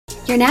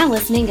You're now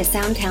listening to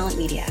Sound Talent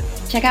Media.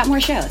 Check out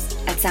more shows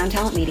at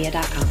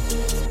soundtalentmedia.com.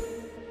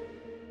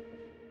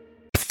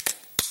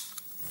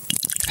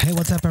 Hey,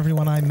 what's up,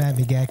 everyone? I'm Matt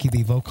Migaki,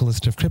 the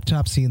vocalist of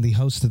Cryptopsy and the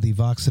host of the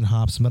Vox and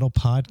Hops Metal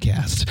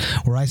Podcast,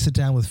 where I sit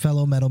down with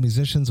fellow metal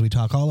musicians. We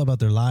talk all about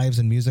their lives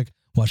and music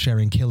while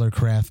sharing killer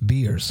craft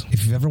beers.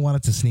 If you've ever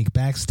wanted to sneak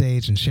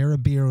backstage and share a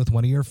beer with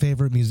one of your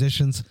favorite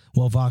musicians,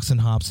 well, Vox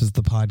and Hops is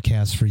the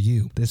podcast for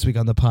you. This week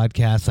on the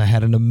podcast, I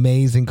had an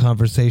amazing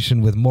conversation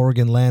with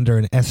Morgan Lander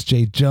and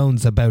S.J.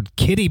 Jones about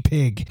Kitty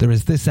Pig. There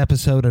is this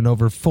episode and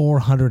over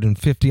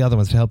 450 other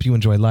ones to help you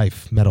enjoy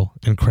life, metal,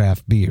 and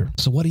craft beer.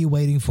 So what are you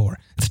waiting for?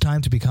 It's time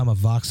to become a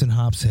Vox and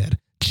Hops head.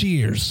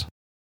 Cheers!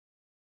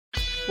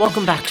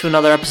 Welcome back to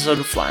another episode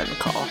of Flying the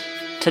Call.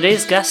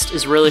 Today's guest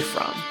is Really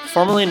From,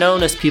 formerly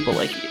known as People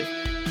Like You.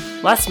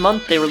 Last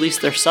month, they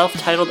released their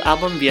self-titled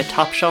album via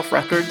Top Shelf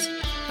Records,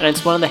 and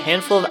it's one of the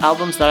handful of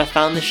albums that I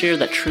found this year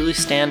that truly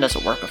stand as a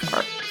work of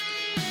art.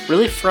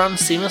 Really From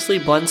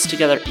seamlessly blends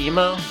together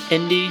emo,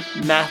 indie,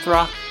 math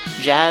rock,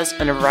 jazz,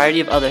 and a variety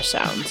of other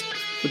sounds,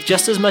 with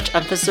just as much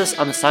emphasis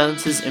on the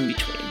silences in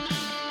between.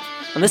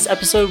 On this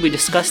episode, we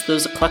discuss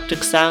those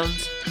eclectic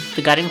sounds,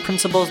 the guiding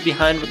principles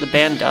behind what the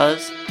band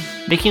does,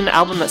 making an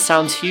album that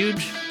sounds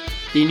huge,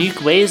 the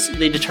unique ways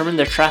they determine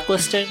their track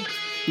listing,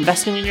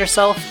 investing in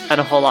yourself,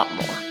 and a whole lot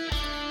more.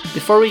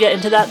 Before we get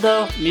into that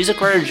though, music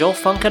writer Joel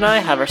Funk and I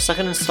have our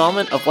second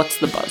installment of What's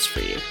the Buzz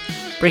for you,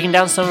 breaking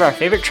down some of our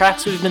favorite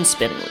tracks we've been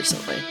spinning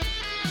recently.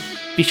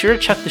 Be sure to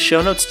check the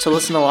show notes to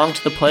listen along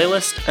to the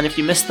playlist, and if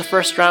you missed the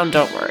first round,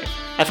 don't worry.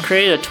 I've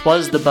created a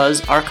Twas the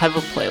Buzz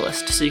archival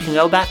playlist, so you can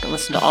go back and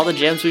listen to all the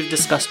jams we've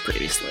discussed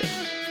previously.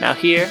 Now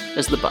here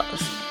is the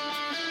Buzz.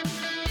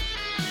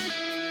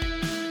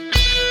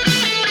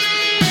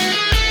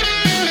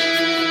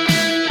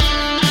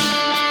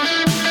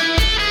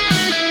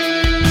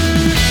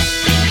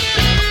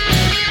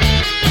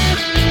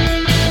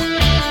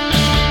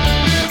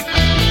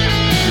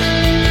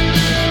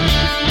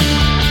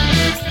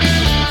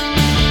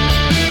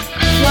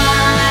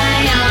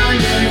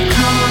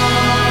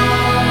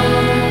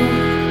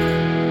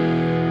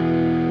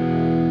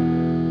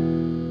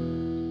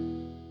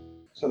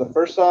 So the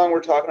first song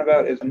we're talking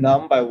about is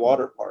Numb by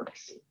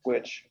Waterparks,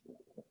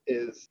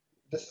 this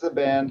is a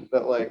band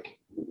that, like,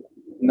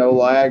 no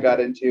lie, I got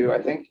into,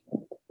 I think,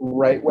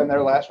 right when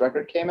their last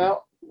record came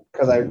out,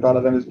 because I thought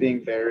of them as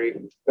being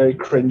very, very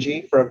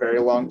cringy for a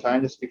very long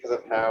time, just because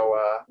of how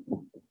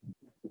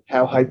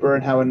hyper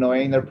and how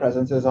annoying their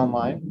presence is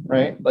online,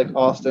 right? Like,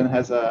 Austin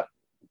has a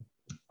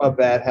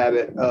bad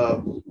habit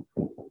of,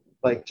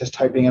 like, just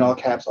typing in all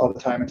caps all the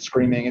time and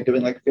screaming and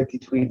doing, like, 50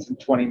 tweets in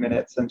 20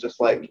 minutes, and just,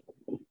 like,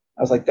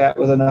 I was like, that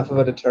was enough of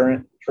a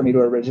deterrent for me to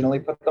originally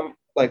put them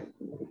as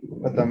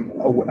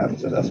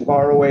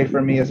far away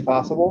from me as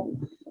possible.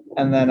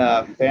 And then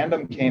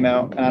Fandom came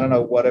out, and I don't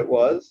know what it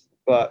was,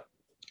 but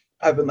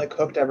I've been, like,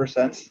 hooked ever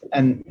since.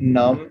 And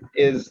Numb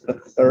is the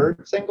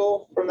third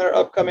single from their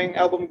upcoming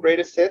album,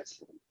 Greatest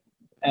Hits.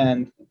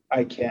 And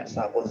I can't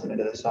stop listening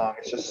to this song.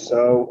 It's just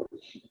so,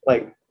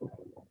 like,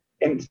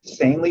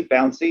 insanely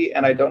bouncy.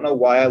 And I don't know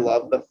why I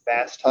love the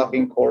fast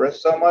talking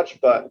chorus so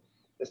much, but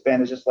this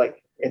band is just,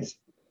 like, it's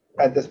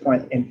at this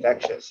point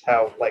infectious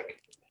how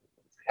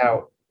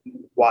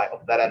wild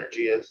that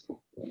energy is.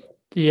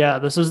 Yeah,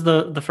 this is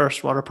the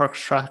first Waterparks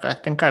track I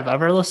think I've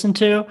ever listened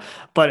to,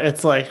 but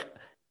it's like,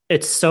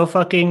 it's so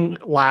fucking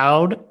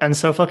loud and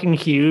so fucking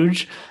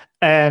huge.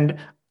 And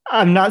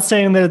I'm not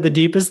saying they're the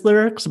deepest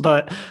lyrics,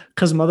 but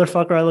because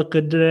motherfucker, I look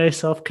good today,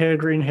 self-care,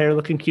 green hair,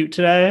 looking cute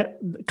today,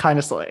 kind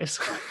of slays.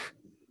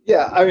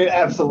 Yeah, I mean,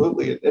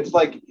 absolutely. It's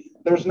like,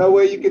 there's no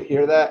way you could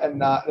hear that and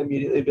not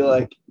immediately be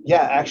like,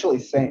 yeah, actually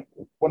same,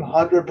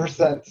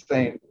 100%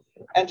 same.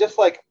 And just,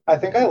 like, I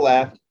think I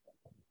laughed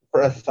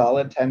for a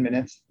solid 10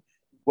 minutes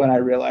when I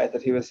realized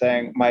that he was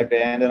saying, my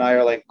band and I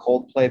are like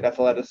Coldplay that's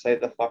allowed to say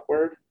the fuck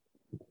word.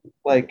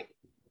 Like,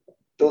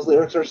 those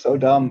lyrics are so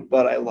dumb,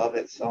 but I love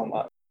it so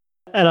much.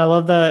 And I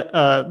love that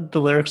the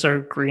lyrics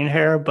are green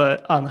hair,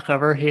 but on the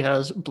cover he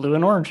has blue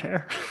and orange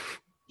hair.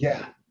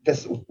 Yeah.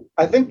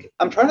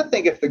 I'm trying to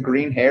think if the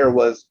green hair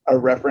was a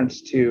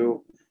reference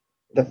to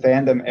the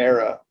Fandom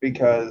era,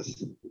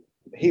 because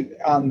he,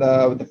 on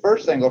the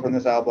first single from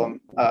this album,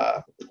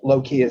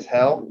 Low Key as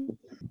Hell,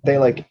 they,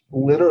 like,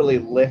 literally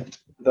lift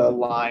the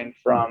line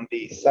from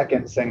the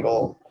second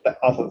single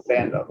off of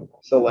Fandom.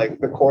 So, like,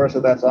 the chorus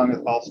of that song is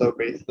also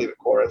basically the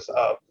chorus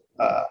of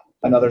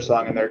another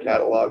song in their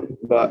catalog.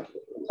 But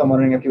I'm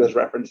wondering if he was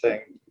referencing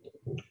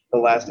the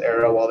last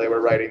era while they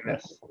were writing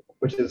this,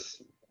 which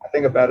is, I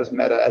think, about as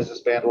meta as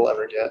this band will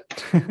ever get.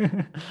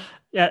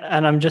 Yeah,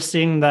 and I'm just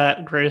seeing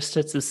that Greatest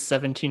Hits is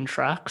 17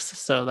 tracks,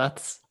 so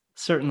that's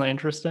certainly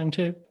interesting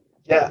too.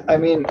 Yeah, I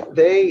mean,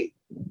 I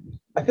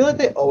feel like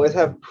they always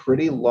have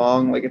pretty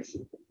long, like,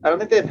 I don't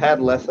think they've had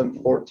less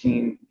than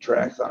 14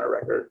 tracks on a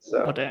record.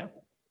 So, oh damn.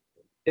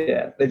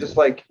 Yeah, they just,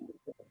 like,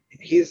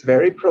 he's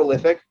very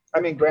prolific. I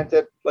mean,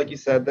 granted, like you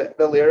said,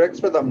 the lyrics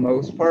for the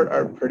most part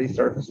are pretty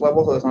surface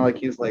level, so it's not like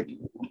he's, like,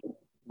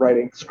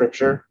 writing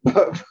scripture,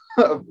 but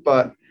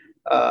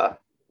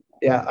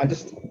Yeah, I'm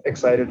just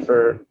excited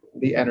for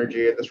the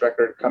energy of this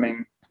record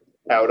coming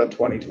out of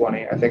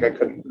 2020. I think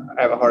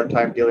I have a hard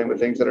time dealing with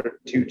things that are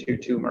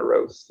too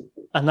morose.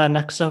 And then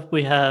next up,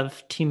 we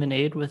have Team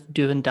Aid with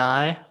Do and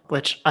Die,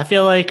 which I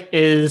feel like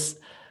is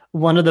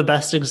one of the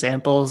best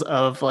examples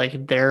of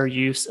like their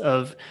use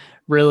of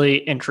really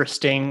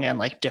interesting and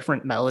like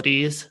different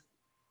melodies.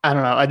 I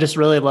don't know. I just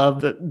really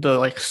love the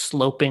like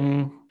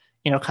sloping,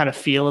 kind of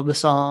feel of the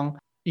song.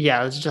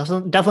 Yeah, it's just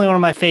definitely one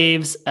of my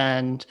faves.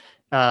 And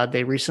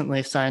they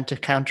recently signed to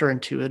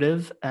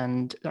Counterintuitive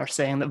and are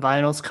saying that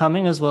vinyl's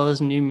coming as well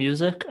as new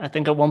music. I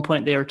think at one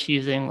point they were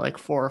teasing like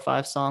 4 or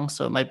 5 songs.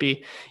 So it might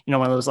be,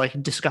 one of those like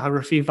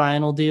discography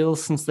vinyl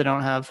deals since they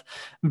don't have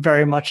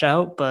very much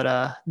out,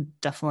 but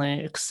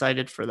definitely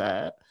excited for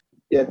that.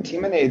 Yeah,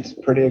 Team Aid's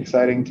pretty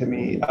exciting to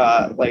me.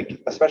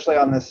 Like, especially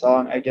on this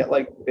song, I get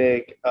like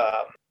big,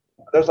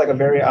 there's like a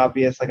very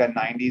obvious like a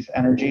 90s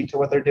energy to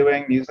what they're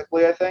doing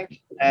musically, I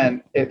think.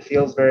 And it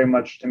feels very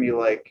much to me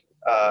like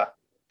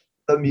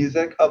the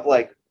music of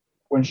like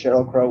when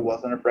Sheryl Crow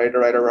wasn't afraid to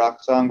write a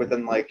rock song, but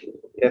then like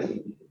if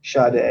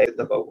Sade did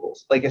the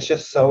vocals. Like it's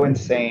just so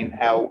insane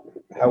how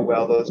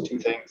well those two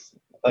things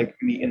like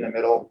meet in the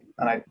middle.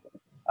 And I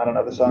don't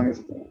know, the song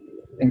is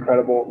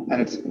incredible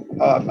and it's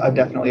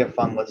definitely a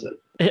fun listen.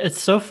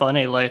 It's so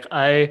funny. Like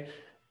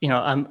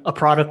I'm a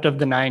product of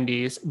the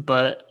 90s,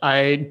 but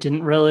I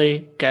didn't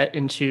really get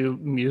into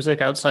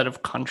music outside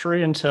of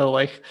country until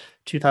like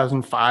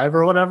 2005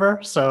 or whatever.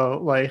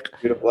 So like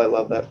beautiful. I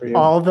love that for you.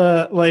 All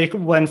the like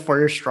when For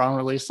Your Strong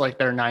released like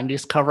their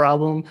 90s cover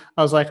album,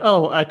 I was like,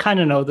 oh, I kind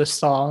of know this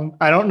song.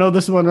 I don't know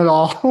this one at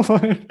all.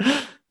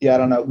 Yeah, I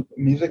don't know.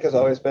 Music has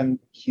always been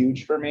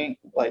huge for me,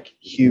 like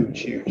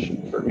huge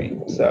for me.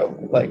 So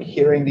like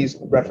hearing these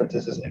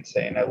references is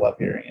insane. I love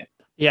hearing it.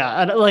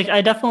 Yeah,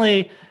 I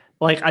definitely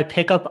like I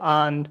pick up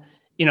on,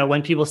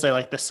 when people say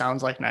like this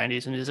sounds like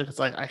 90s music, it's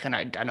like I can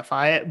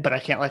identify it, but I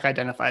can't like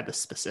identify the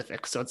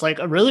specifics. So it's like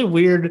a really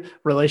weird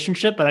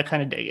relationship, but I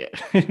kind of dig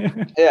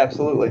it. Yeah,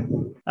 absolutely.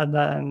 And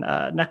then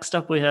next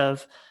up we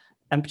have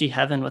Empty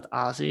Heaven with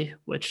Ozzy,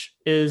 which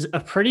is a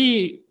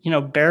pretty,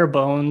 bare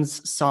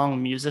bones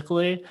song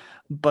musically,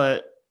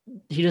 but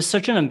he does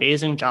such an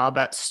amazing job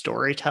at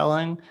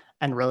storytelling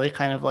and really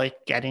kind of like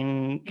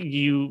getting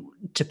you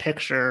to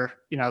picture,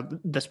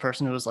 this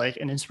person who was like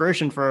an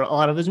inspiration for a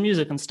lot of his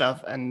music and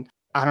stuff. And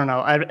I don't know,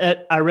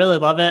 I really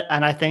love it.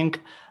 And I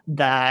think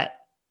that,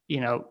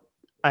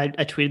 I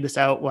tweeted this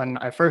out when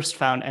I first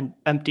found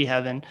Empty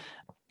Heaven.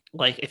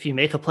 Like if you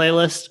make a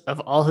playlist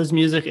of all his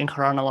music in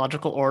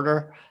chronological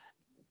order,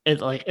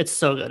 it's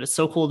so good. It's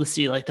so cool to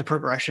see like the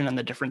progression and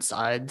the different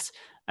sides.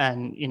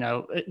 And,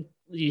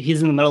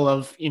 he's in the middle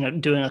of,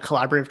 doing a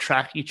collaborative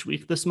track each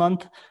week this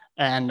month.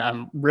 And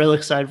I'm really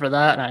excited for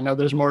that. And I know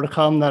there's more to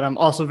come that I'm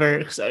also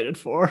very excited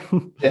for.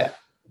 Yeah.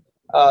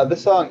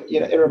 This song,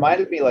 it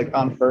reminded me like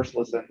on first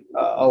listen,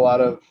 a lot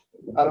of,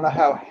 I don't know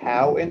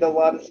how into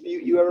La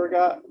Dispute you ever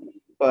got,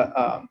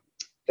 but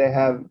they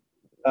have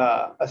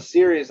a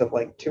series of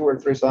like 2 or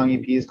 3 song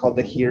EPs called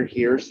the Here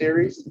Here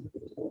series.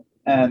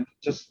 And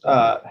just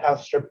how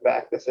stripped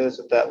back this is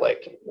with that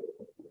like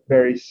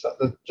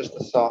just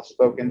the soft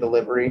spoken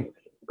delivery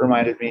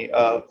reminded me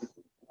of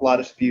La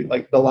Dispute,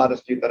 like the La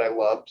Dispute that I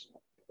loved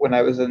when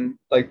I was in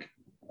like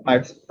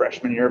my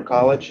freshman year of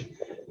college.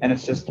 And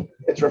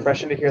it's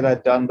refreshing to hear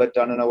that done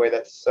in a way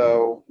that's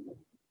so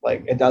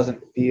like it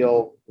doesn't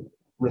feel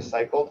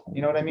recycled.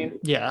 You know what I mean?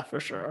 Yeah, for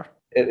sure.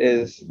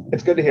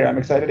 It's good to hear. I'm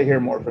excited to hear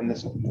more from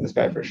this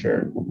guy for sure.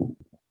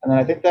 And then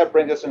I think that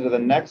brings us into the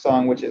next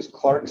song, which is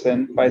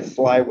Clarkson by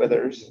Sly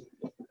Withers.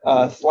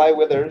 Sly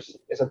Withers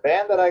is a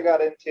band that I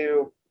got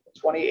into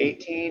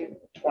 2018,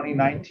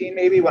 2019,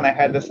 maybe, when I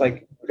had this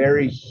like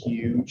very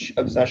huge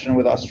obsession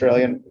with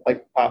Australian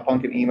like pop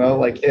punk and emo.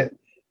 Like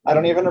I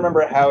don't even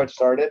remember how it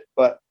started,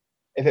 but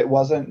if it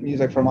wasn't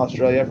music from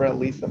Australia for at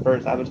least the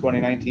first half of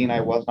 2019,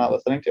 I was not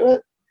listening to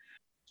it.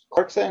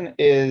 Clarkson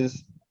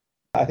is,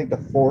 I think, the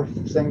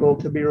 4th single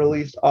to be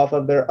released off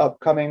of their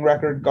upcoming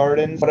record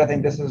Gardens. But I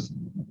think this is,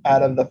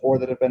 out of the 4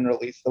 that have been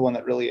released, the one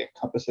that really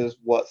encompasses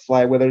what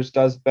Sly Withers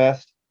does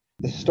best.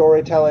 The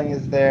storytelling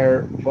is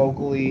there.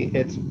 Vocally,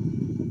 it's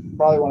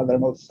probably one of their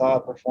most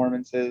solid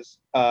performances,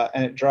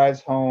 and it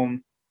drives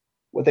home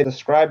what they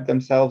described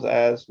themselves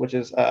as, which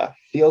is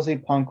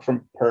feelsy punk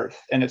from Perth.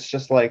 And it's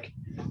just like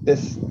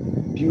this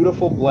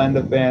beautiful blend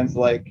of bands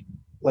like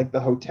the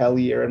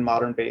Hotelier and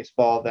Modern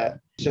Baseball that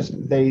just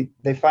they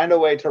find a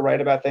way to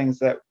write about things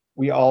that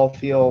we all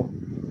feel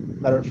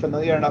that are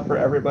familiar enough for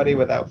everybody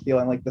without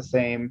feeling like the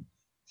same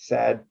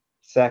sad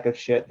sack of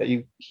shit that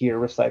you hear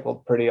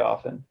recycled pretty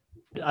often.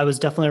 I was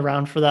definitely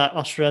around for that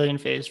Australian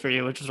phase for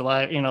you, which is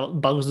why,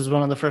 Bugs was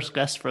one of the first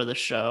guests for this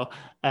show.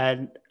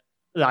 And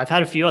I've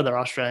had a few other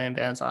Australian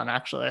bands on,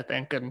 actually, I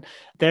think. And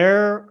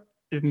their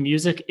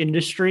music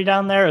industry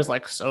down there is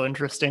like so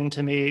interesting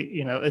to me.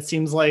 It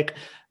seems like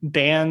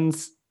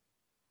bands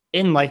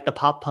in like the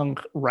pop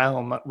punk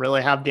realm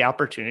really have the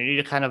opportunity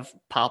to kind of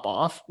pop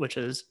off, which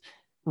is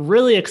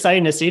really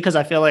exciting to see because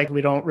I feel like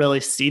we don't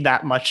really see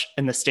that much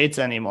in the States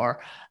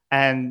anymore.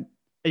 And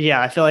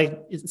Yeah, I feel like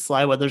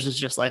Sly Withers is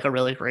just like a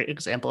really great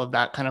example of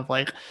that kind of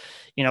like,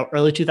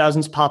 early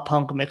 2000s pop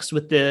punk mixed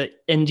with the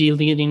indie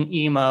leaning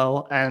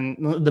emo,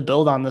 and the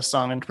build on this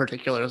song in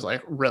particular is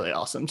like really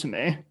awesome to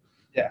me.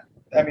 Yeah.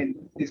 I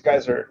mean, these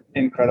guys are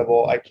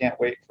incredible. I can't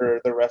wait for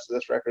the rest of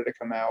this record to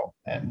come out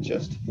and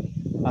just,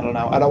 I don't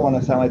know. I don't want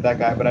to sound like that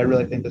guy, but I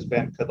really think this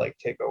band could like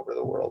take over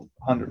the world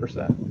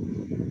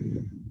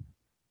 100%.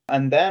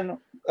 And then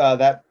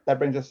that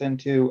brings us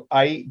into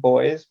I Eat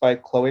Boys by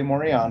Chloe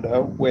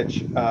Moriando,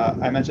 which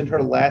I mentioned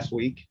her last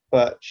week,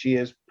 but she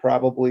is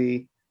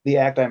probably the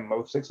act I'm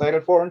most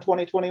excited for in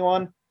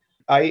 2021.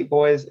 I Eat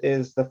Boys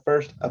is the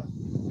first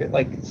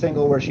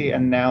single where she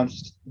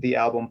announced the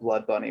album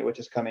Blood Bunny, which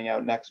is coming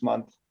out next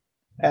month.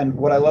 And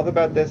what I love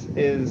about this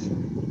is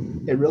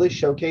it really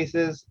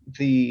showcases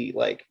the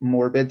like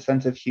morbid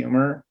sense of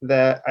humor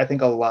that I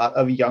think a lot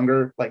of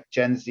younger, like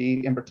Gen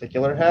Z in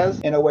particular, has,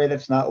 in a way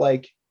that's not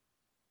like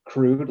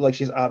crude. Like,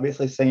 she's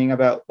obviously singing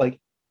about like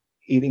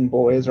eating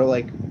boys or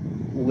like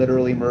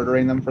literally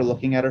murdering them for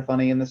looking at her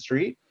funny in the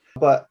street,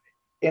 but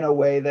in a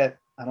way that,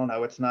 I don't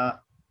know, it's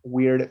not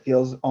weird. It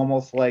feels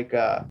almost like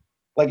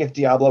if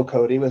Diablo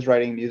Cody was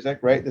writing music,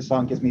 right? This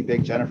song gives me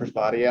big Jennifer's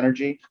Body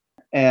energy.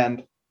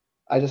 And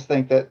I just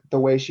think that the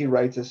way she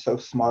writes is so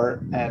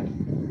smart,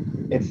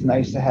 and it's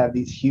nice to have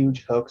these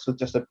huge hooks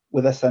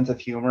with a sense of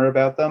humor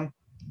about them.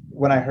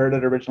 When I heard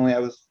it originally, I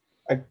was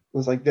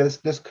like,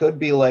 this could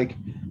be like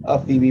a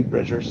Phoebe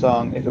Bridgers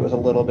song if it was a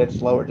little bit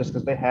slower, just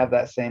because they have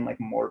that same like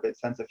morbid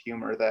sense of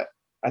humor that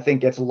I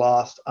think gets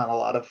lost on a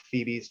lot of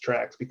Phoebe's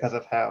tracks because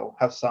of how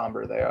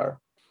somber they are.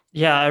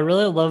 Yeah, I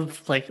really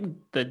love like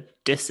the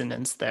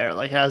dissonance there.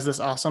 Like, it has this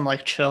awesome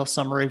like chill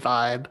summery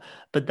vibe,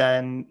 but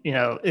then,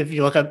 if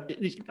you look up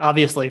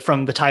obviously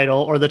from the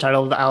title or the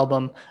title of the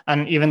album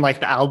and even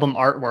like the album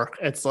artwork,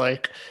 it's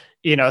like,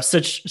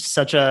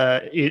 such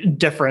a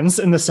difference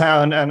in the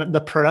sound, and the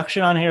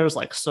production on here is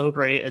like so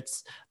great.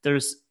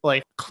 There's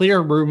like clear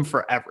room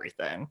for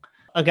everything.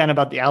 Again,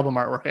 about the album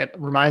artwork, it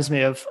reminds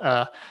me of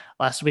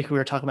last week we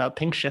were talking about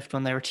Pink Shift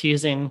when they were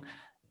teasing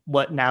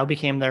what now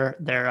became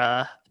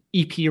their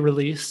EP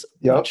release.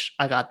 Yep. Which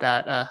I got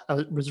that.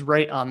 I was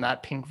right on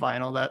that pink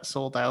vinyl that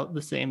sold out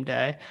the same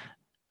day.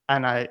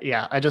 And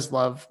I just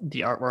love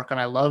the artwork, and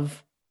I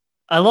love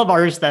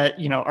artists that,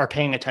 are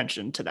paying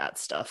attention to that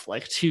stuff,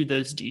 like to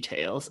those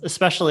details,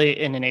 especially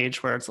in an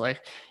age where it's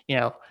like,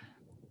 the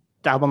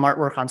album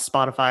artwork on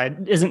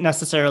Spotify isn't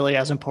necessarily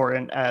as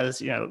important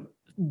as,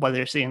 whether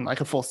you're seeing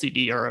like a full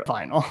CD or a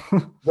vinyl.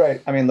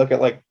 Right. I mean, look at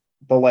like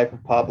The Life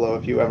of Pablo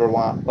if you ever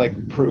want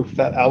like proof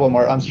that album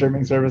art on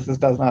streaming services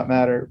does not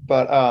matter.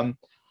 But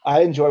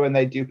I enjoy when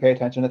they do pay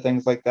attention to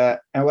things like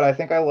that. And what I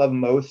think I love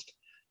most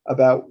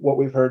about what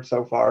we've heard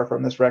so far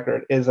from this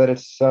record is that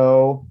it's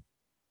so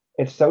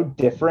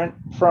different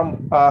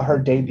from her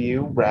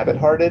debut, Rabbit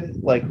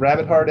Hearted. Like,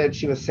 Rabbit Hearted,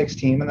 she was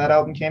 16 when that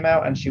album came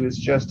out, and she was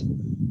just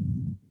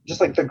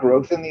like the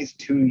growth in these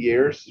 2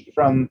 years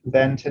from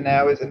then to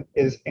now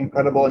is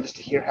incredible. And just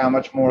to hear how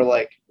much more,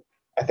 like,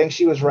 I think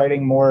she was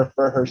writing more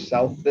for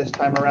herself this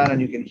time around,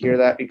 and you can hear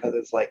that because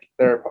it's like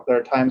there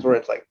are times where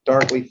it's like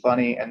darkly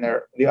funny, and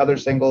the other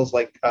singles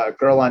like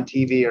Girl on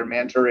TV or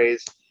Manta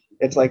Rays,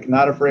 it's like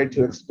not afraid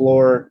to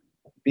explore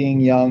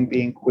being young,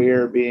 being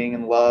queer, being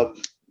in love,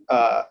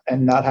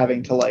 and not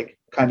having to like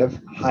kind of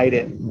hide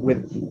it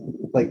with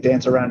like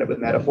dance around it with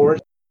metaphors.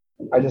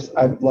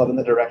 I'm loving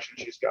the direction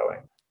she's going.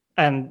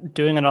 And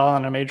doing it all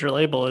on a major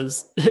label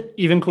is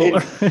even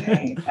cooler.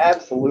 Insane.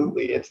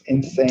 Absolutely. It's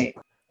insane.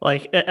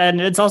 Like, and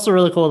it's also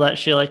really cool that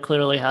she like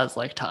clearly has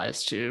like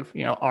ties to,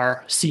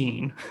 our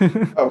scene.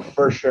 Oh,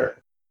 for sure.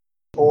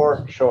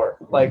 For sure.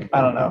 Like,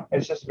 I don't know.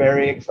 It's just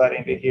very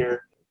exciting to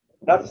hear,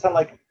 not to sound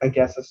like, I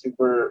guess, a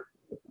super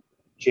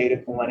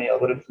jaded millennial,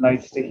 but it's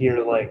nice to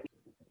hear like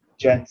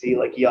Gen Z,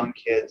 like young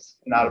kids,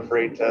 not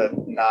afraid to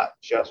not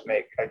just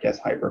make, I guess,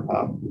 hyper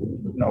pop.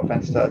 No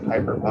offense to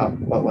hyper pop,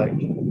 but like,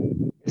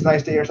 it's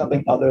nice to hear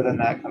something other than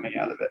that coming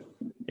out of it.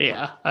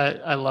 Yeah,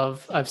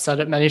 I've said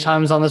it many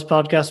times on this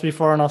podcast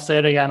before, and I'll say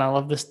it again. I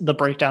love the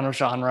breakdown of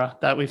genre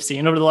that we've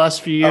seen over the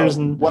last few years.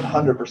 And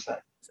 100%.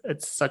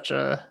 It's such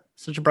a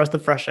breath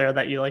of fresh air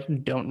that you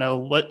like don't know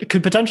what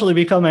could potentially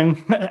be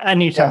coming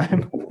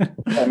anytime. Yeah.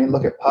 I mean,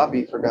 look at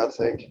Poppy, for God's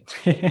sake.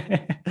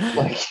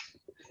 Like,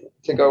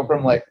 to go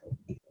from like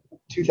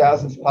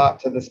 2000s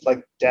pop to this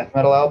like death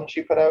metal album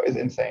she put out is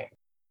insane.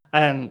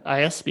 And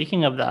I guess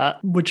speaking of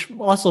that, which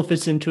also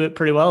fits into it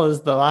pretty well,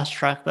 is the last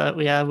track that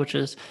we have, which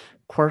is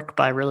Quirk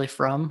by Really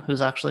From,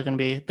 who's actually going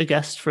to be the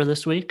guest for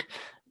this week.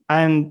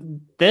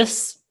 And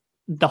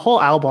the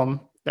whole album,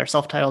 their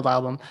self-titled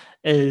album,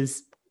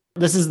 this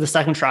is the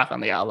second track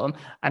on the album.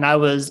 And I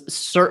was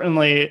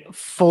certainly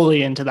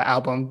fully into the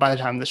album by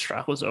the time this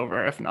track was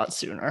over, if not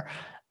sooner.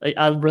 Like,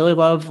 I really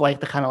love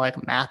like the kind of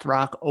like math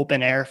rock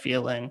open air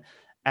feeling.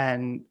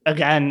 And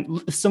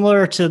again,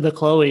 similar to the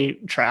Chloe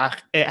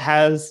track, it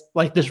has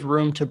like this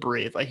room to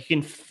breathe. Like, you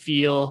can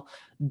feel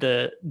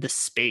the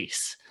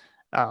space.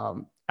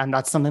 And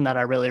that's something that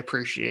I really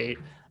appreciate.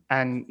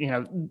 And,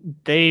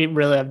 they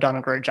really have done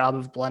a great job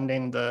of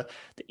blending the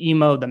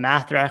emo, the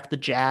math rock, the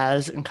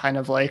jazz, and kind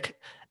of like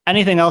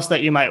anything else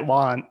that you might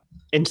want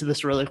into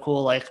this really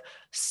cool, like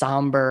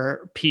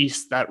somber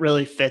piece that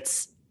really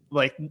fits,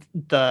 like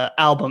the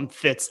album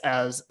fits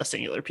as a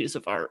singular piece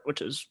of art,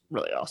 which is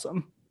really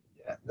awesome.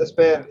 Yeah, this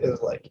band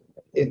is like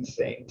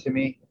insane to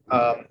me.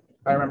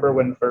 I remember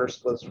when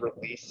First was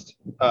released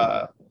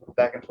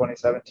back in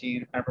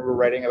 2017. I remember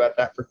writing about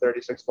that for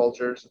 36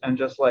 Vultures and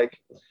just like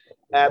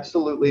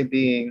absolutely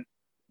being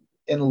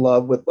in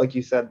love with, like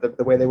you said,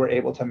 the way they were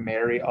able to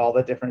marry all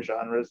the different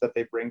genres that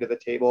they bring to the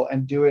table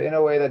and do it in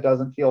a way that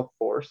doesn't feel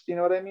forced. You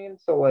know what I mean?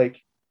 So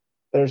like,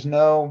 there's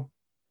no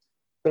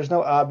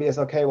obvious,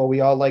 okay, well,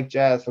 we all like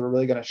jazz, so we're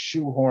really going to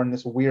shoehorn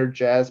this weird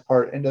jazz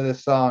part into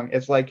this song.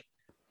 It's like,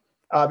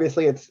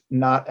 obviously it's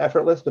not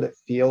effortless, but it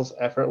feels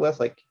effortless.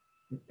 Like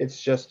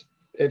it's just,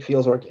 it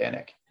feels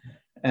organic.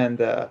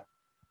 And I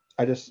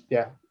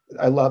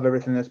love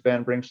everything this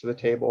band brings to the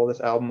table. This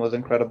album was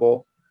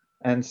incredible.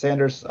 And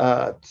Sanders'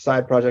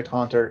 side project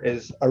Haunter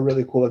is a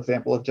really cool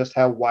example of just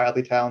how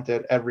wildly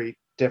talented every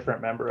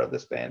different member of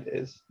this band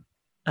is.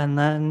 And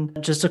then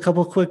just a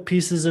couple quick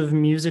pieces of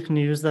music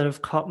news that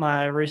have caught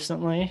my eye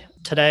recently.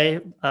 Today,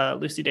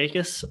 Lucy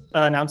Dacus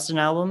announced an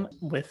album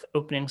with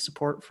opening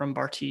support from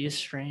Bartees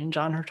Strange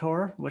on her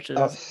tour, which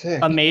is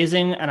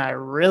amazing. And I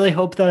really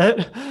hope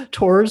that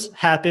tours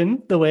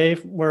happen the way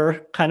we're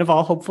kind of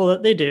all hopeful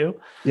that they do.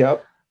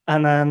 Yep.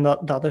 And then the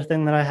other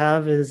thing that I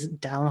have is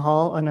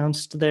Downhall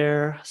announced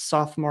their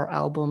sophomore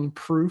album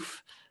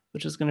Proof,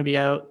 which is going to be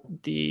out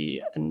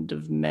the end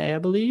of May, I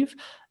believe.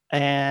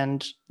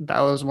 And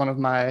that was one of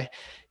my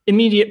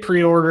immediate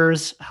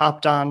pre-orders,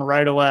 hopped on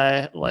right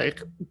away.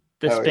 Like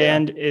this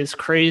band is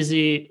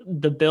crazy.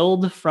 The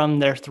build from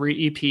their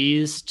 3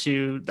 EPs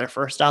to their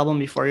first album,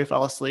 Before You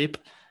Fell Asleep,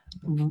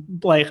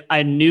 like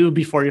I knew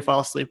Before You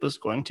Fell Asleep was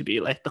going to be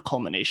like the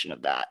culmination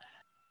of that,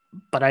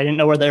 but I didn't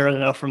know where they were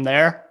going to go from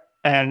there.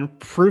 And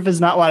Proof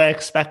is not what I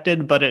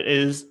expected, but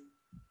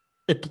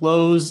it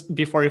blows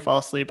Before You Fall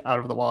Asleep out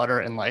of the water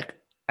in like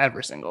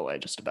every single way,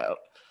 just about.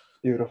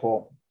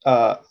 Beautiful.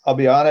 I'll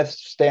be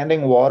honest,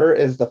 Standing Water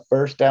is the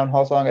first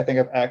Downhall song I think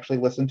I've actually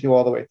listened to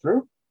all the way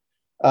through.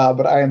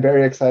 But I am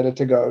very excited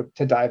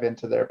to dive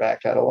into their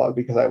back catalog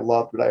because I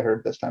loved what I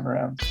heard this time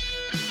around.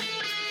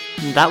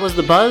 That was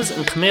The Buzz,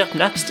 and coming up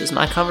next is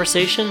my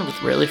conversation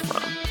with Really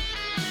From.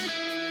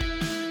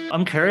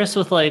 I'm curious,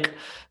 with like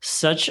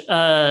such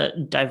a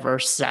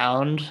diverse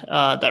sound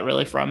that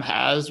Really From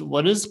has,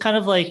 what is kind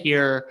of like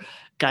your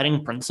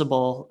guiding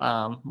principle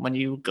when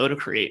you go to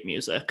create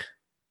music?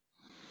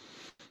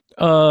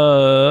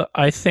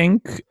 I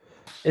think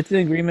it's an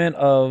agreement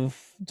of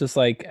just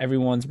like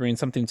everyone's bringing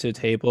something to the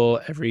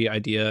table. Every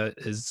idea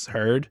is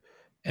heard,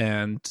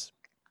 and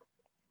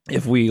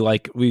if we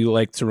like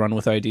to run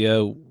with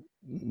idea,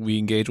 we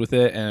engage with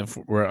it. And if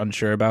we're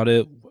unsure about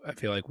it, I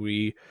feel like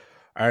we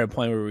are at a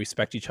point where we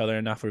respect each other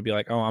enough where we be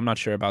like, oh, I'm not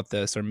sure about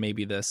this, or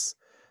maybe this.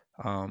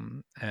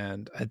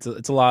 And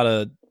it's a lot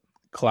of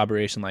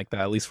collaboration like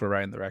that, at least for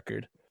writing the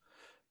record.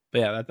 But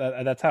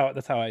yeah, that's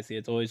how I see it.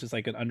 It's always just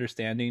like an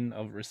understanding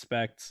of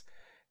respect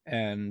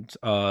and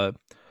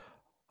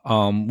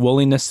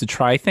willingness to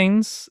try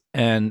things,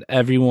 and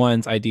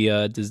everyone's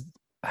idea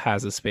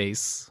has a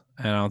space.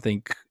 And I don't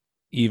think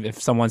even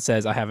if someone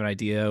says I have an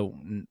idea,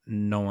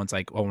 no one's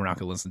like, oh, we're not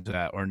gonna listen to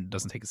that, or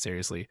doesn't take it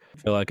seriously. I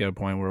feel like at a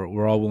point where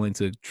we're all willing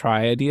to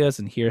try ideas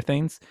and hear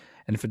things,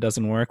 and if it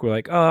doesn't work, we're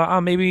like,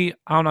 maybe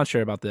I'm not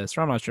sure about this,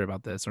 or I'm not sure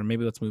about this, or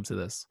maybe let's move to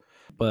this.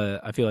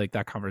 But I feel like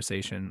that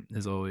conversation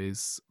is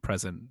always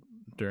present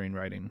during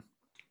writing.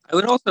 I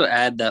would also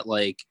add that,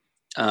 like,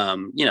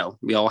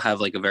 we all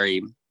have like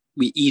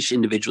we each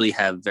individually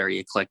have very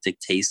eclectic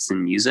tastes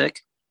in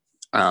music.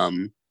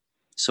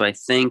 So I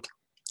think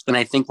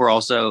we're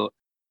also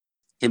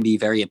can be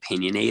very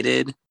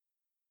opinionated.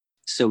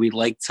 So we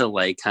like to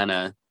like kind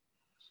of,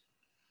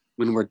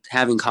 when we're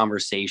having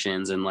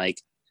conversations, and like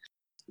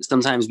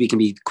sometimes we can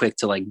be quick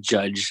to like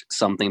judge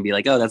something and be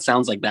like, oh, that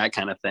sounds like that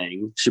kind of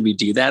thing. Should we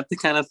do that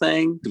kind of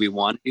thing? Do we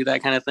want to do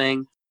that kind of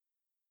thing?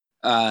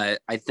 I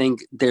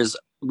think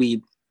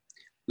we've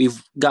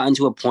gotten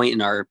to a point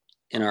in our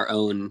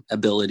own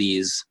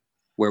abilities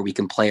where we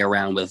can play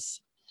around with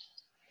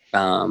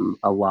a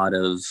lot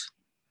of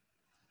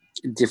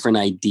different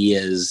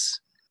ideas,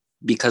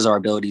 because our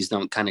abilities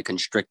don't kind of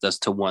constrict us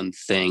to one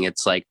thing.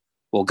 It's like,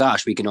 well,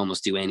 gosh, we can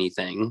almost do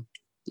anything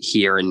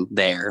here and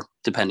there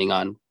depending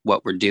on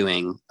what we're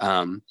doing.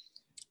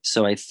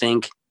 So I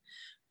think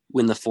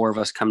when the four of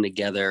us come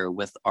together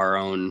with our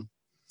own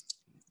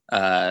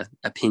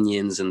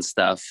opinions and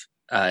stuff,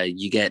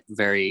 you get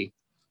very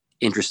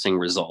interesting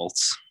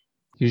results.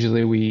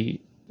 Usually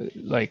we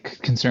like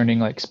concerning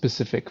like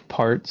specific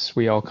parts,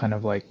 we all kind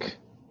of like,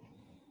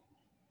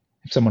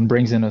 if someone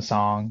brings in a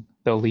song,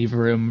 they'll leave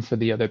room for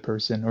the other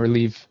person, or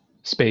leave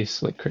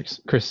space, like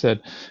Chris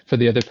said, for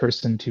the other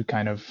person to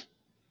kind of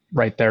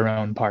write their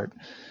own part.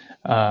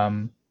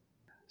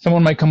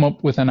 Someone might come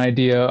up with an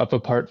idea of a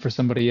part for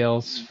somebody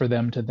else, for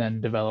them to then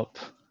develop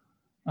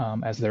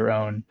as their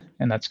own.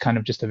 And that's kind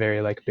of just a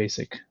very like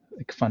basic,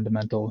 like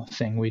fundamental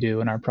thing we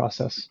do in our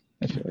process,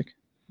 I feel like.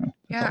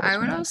 Yeah, I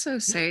would also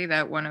say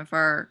that one of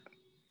our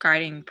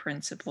guiding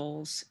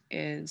principles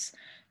is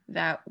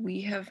that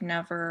we have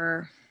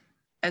never,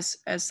 as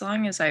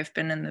long as I've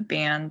been in the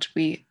band,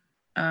 we,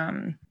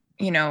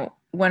 you know,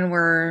 when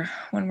we're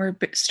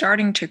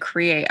starting to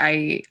create,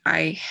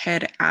 I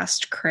had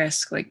asked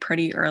Chris like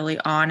pretty early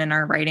on in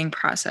our writing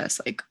process,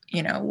 like,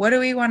 you know, what do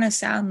we want to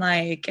sound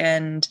like,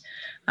 and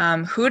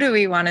who do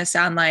we want to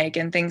sound like,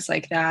 and things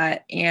like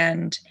that,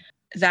 and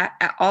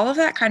that all of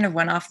that kind of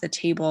went off the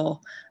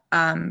table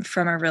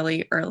from a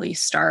really early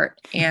start.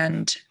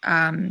 And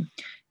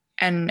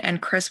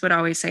Chris would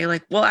always say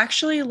like, well,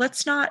 actually,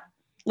 let's not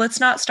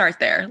start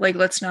there. Like,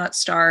 let's not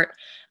start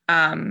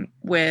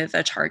with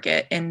a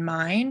target in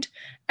mind,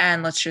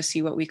 and let's just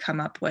see what we come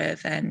up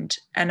with. And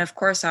of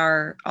course,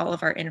 all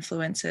of our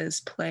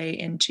influences play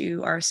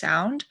into our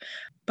sound,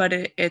 but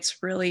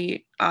it's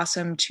really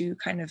awesome to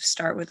kind of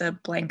start with a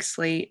blank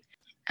slate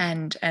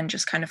and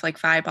just kind of like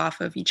vibe off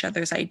of each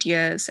other's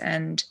ideas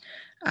and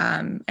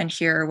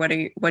hear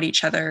what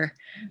each other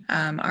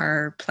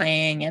are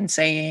playing and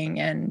saying,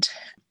 and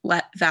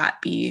let that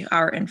be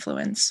our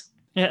influence.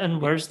 Yeah,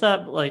 and where's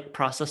that like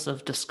process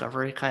of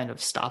discovery kind of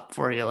stop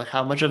for you? Like,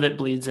 how much of it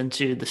bleeds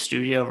into the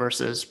studio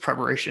versus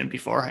preparation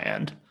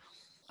beforehand?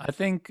 I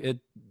think it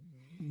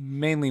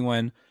mainly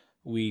when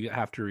we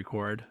have to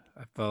record.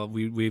 I felt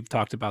we've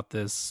talked about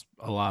this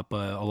a lot,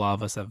 but a lot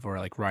of us were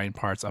like writing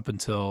parts up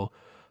until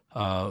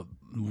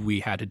we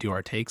had to do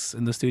our takes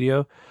in the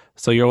studio.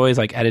 So you're always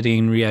like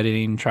editing,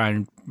 re-editing,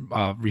 trying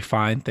to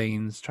refine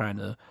things, trying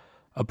to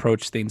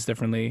approach things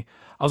differently.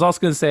 I was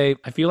also going to say,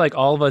 I feel like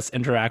all of us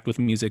interact with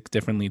music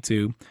differently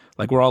too.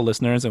 Like, we're all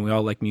listeners and we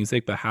all like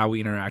music, but how we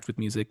interact with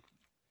music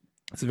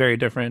is very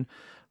different.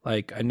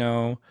 Like, I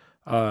know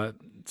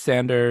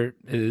Sander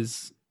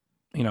is,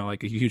 you know,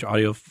 like a huge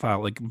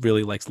audiophile, like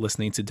really likes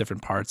listening to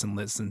different parts and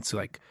listens to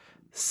like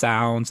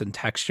sounds and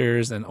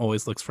textures and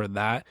always looks for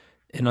that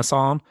in a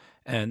song.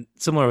 And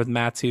similar with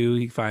Matt too,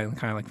 he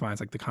finds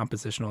like the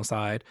compositional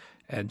side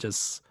and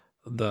just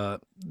the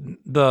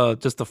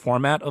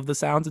format of the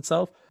sounds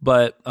itself.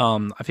 But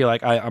I feel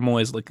like I'm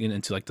always looking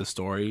into like the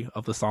story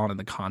of the song and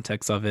the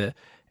context of it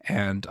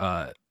and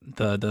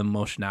the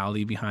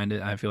emotionality behind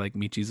it. I feel like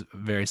Michi's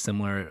very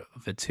similar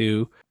of it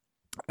too,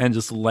 and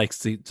just likes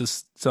to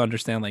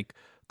understand like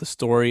the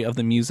story of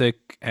the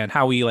music and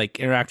how we like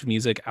interact with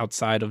music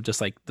outside of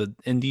just like the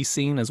indie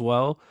scene as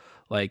well.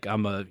 Like,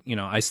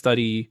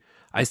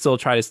 I still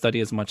try to study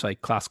as much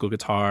like classical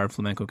guitar,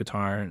 flamenco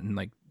guitar, and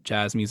like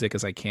jazz music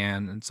as I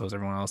can, and so is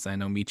everyone else. I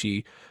know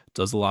Michi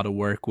does a lot of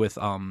work with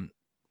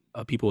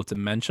people with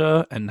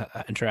dementia and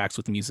interacts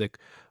with music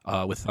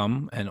with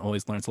them, and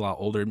always learns a lot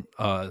older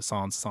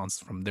songs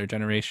from their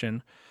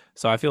generation.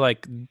 So I feel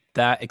like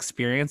that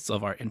experience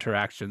of our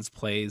interactions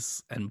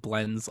plays and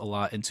blends a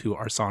lot into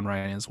our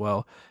songwriting as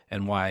well,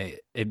 and why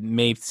it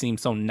may seem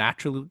so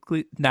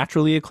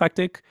naturally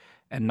eclectic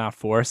and not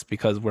forced,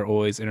 because we're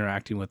always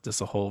interacting with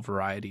just a whole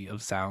variety of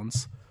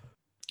sounds.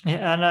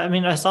 Yeah, and I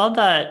mean, I saw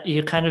that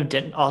you kind of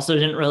didn't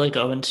really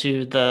go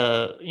into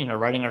the,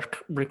 writing or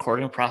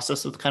recording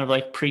process with kind of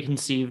like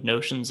preconceived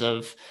notions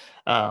of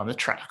the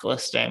track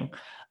listing.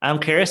 I'm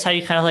curious how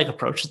you kind of like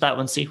approached that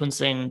when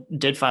sequencing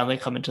did finally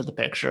come into the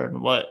picture, and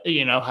what,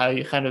 how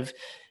you kind of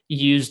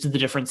used the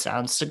different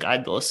sounds to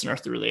guide the listener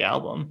through the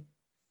album.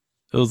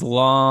 It was a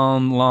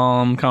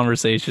long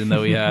conversation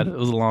that we had. It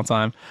was a long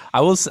time.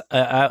 I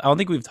don't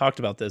think we've talked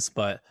about this,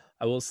 but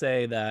I will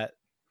say that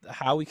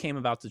how we came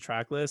about the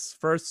track list,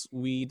 first,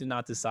 we did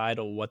not decide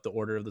on what the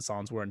order of the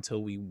songs were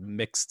until we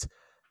mixed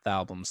the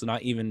album. So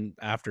not even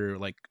after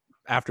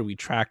we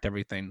tracked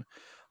everything.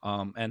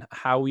 And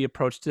how we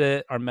approached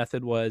it, our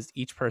method was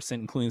each person,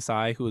 including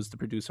Sai, who was the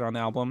producer on the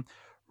album,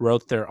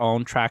 wrote their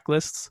own track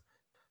lists,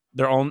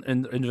 their own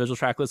individual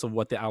track list of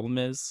what the album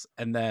is.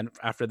 And then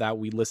after that,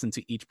 we listened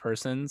to each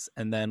person's,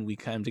 and then we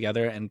came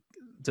together and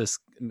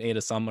just made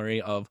a summary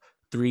of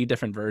 3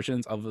 different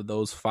versions of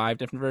those 5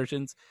 different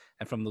versions.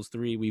 And from those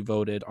 3, we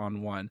voted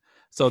on one.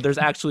 So there's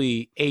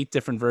actually 8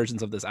 different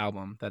versions of this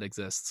album that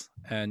exists.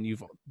 And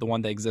the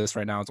one that exists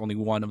right now is only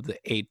one of the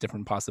 8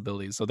 different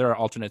possibilities. So there are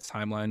alternate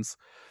timelines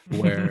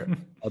where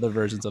other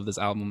versions of this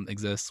album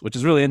exist, which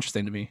is really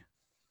interesting to me.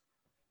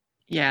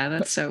 Yeah,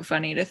 that's so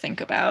funny to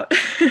think about.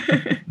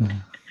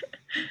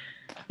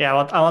 Yeah,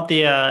 I want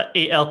the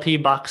 8 LP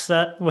box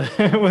set with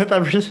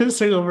every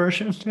single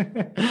version.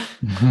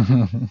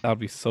 That would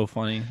be so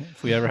funny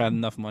if we ever had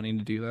enough money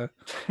to do that.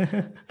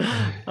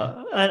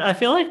 And I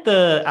feel like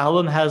the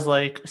album has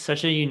like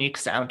such a unique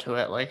sound to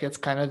it. Like, it's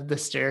kind of the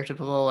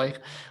stereotypical like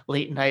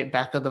late night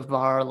back of the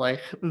bar like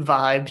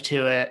vibe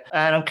to it.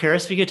 And I'm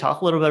curious if you could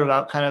talk a little bit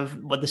about kind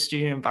of what the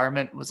studio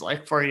environment was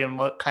like for you and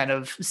what kind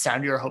of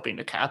sound you were hoping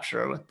to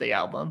capture with the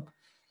album.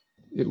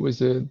 It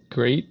was a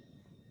great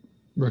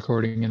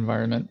recording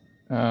environment.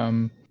 I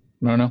don't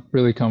know,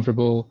 really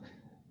comfortable.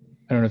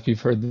 I don't know if you've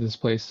heard of this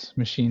place,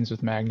 Machines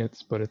with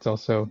Magnets, but it's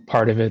also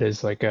part of it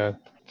is like a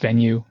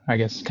venue, I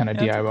guess, kind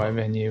of Yeah, DIY cool.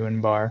 venue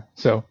and bar.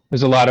 So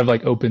there's a lot of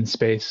like open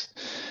space.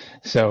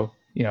 So,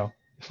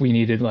 if we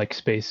needed like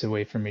space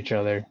away from each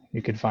other,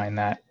 you could find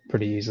that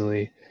pretty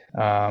easily.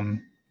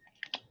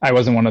 I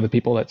wasn't one of the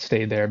people that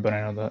stayed there, but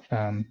I know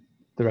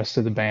the rest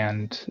of the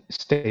band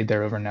stayed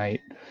there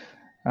overnight.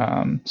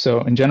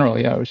 So in general,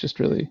 yeah, it was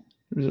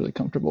really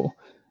comfortable.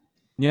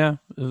 Yeah,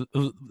 it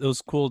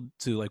was cool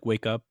to like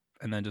wake up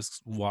and then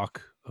just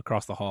walk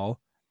across the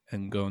hall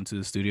and go into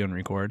the studio and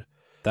record.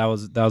 That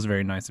was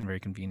very nice and very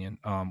convenient.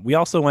 We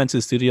also went to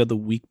the studio the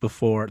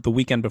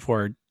weekend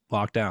before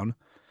lockdown.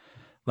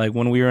 Like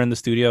when we were in the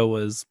studio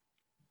was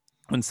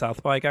when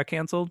South by got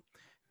canceled,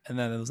 and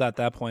then it was at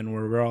that point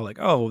where we're all like,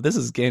 "Oh, this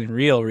is getting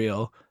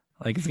real.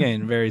 Like it's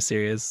getting very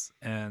serious."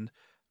 And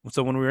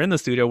so when we were in the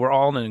studio, we're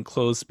all in an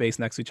enclosed space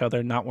next to each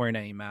other, not wearing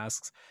any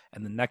masks.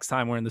 And the next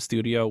time we're in the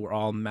studio, we're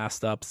all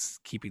masked up,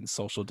 keeping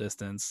social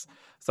distance.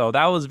 So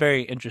that was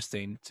very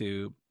interesting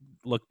to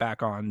look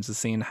back on, just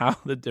seeing how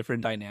the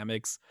different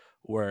dynamics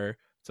were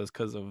just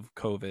because of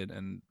COVID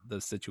and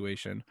the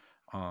situation.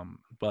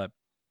 But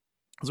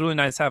it was really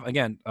nice to have,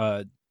 again,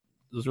 it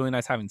was really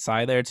nice having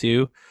Sai there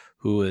too,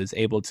 who was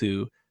able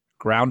to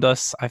ground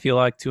us, I feel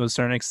like, to a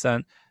certain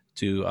extent,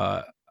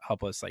 to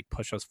help us like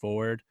push us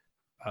forward.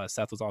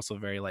 Seth was also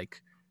very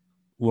like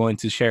willing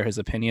to share his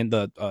opinion,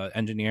 the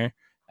engineer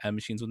at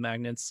Machines with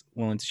Magnets,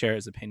 willing to share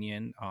his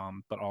opinion,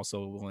 but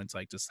also willing to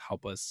like just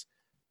help us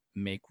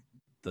make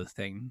the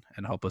thing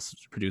and help us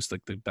produce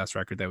like the best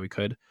record that we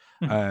could.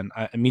 And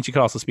Michi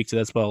could also speak to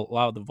this, but a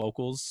lot of the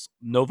vocals,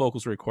 no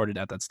vocals were recorded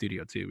at that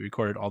studio too. We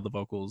recorded all the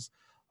vocals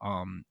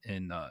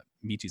in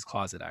Michi's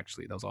closet.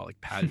 Actually, that was all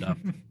like padded up.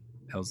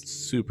 That was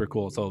super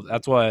cool. So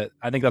that's what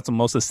I think that's the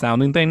most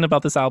astounding thing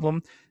about this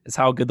album is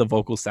how good the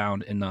vocals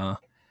sound in a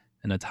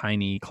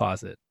tiny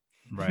closet,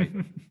 right?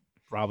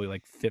 Probably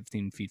like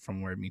 15 feet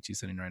from where Michi's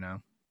sitting right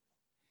now.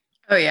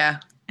 Oh yeah.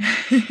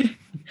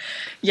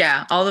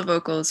 Yeah, all the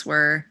vocals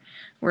were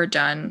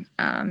done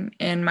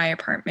in my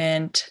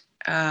apartment.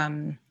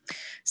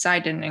 Sai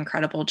did an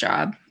incredible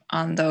job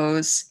on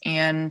those,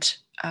 and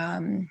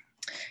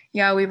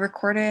yeah, we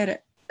recorded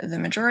the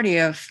majority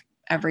of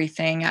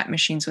everything at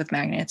Machines with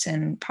Magnets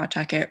in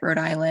Pawtucket, Rhode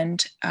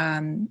Island.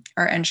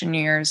 Our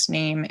engineer's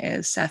name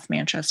is Seth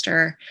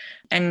Manchester,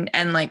 and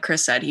like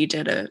Chris said, he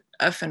did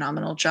a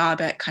phenomenal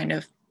job at kind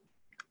of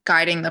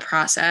guiding the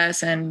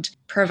process and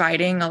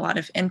providing a lot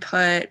of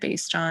input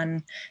based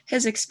on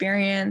his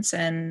experience,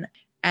 and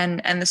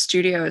the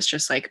studio is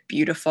just like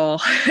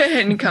beautiful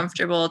and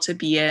comfortable to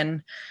be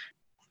in.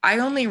 I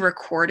only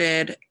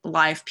recorded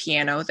live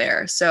piano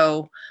there,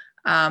 so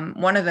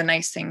one of the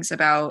nice things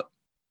about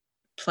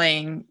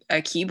playing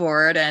a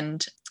keyboard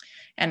and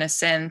a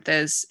synth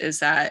is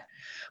that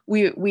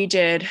we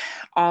did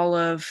all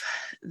of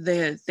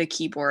the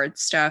keyboard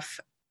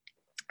stuff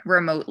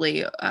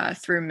remotely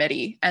through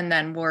MIDI, and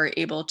then we're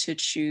able to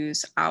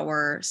choose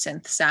our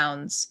synth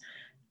sounds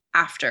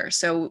after.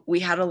 So we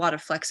had a lot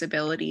of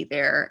flexibility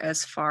there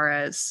as far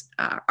as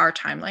our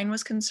timeline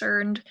was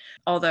concerned,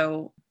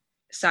 although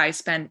Sai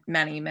spent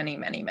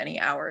many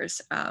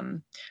hours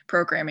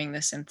programming the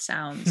synth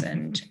sounds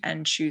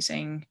and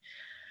choosing.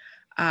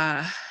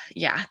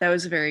 Yeah, that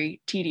was a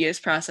very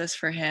tedious process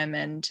for him,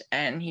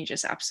 and he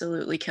just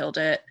absolutely killed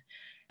it.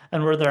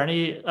 And were there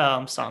any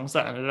songs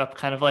that ended up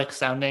kind of like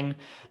sounding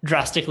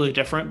drastically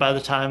different by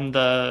the time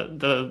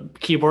the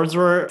keyboards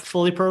were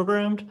fully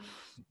programmed?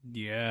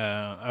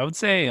 Yeah, I would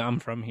say I'm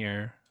From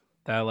Here.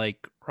 That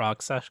like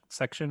rock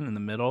section in the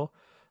middle.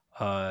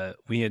 The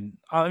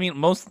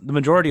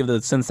majority of the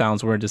synth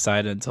sounds weren't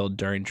decided until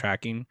during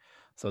tracking.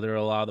 So there were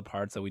a lot of the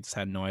parts that we just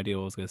had no idea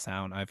what was going to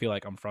sound. I feel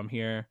like I'm From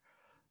Here,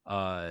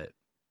 In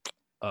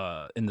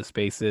the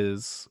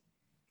Spaces,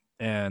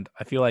 and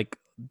I feel like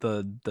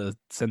the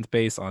synth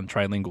bass on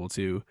Trilingual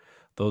too.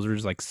 Those were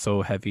just like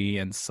so heavy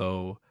and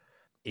so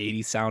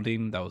 80s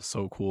sounding. That was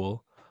so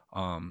cool.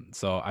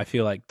 So I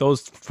feel like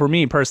those, for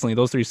me personally,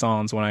 those three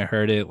songs, when I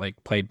heard it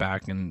like played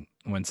back and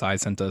when Sai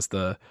sent us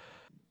the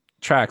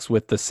tracks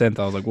with the synth,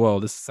 I was like,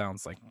 whoa, this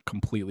sounds like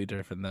completely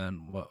different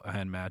than what I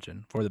had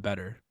imagined, for the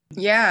better.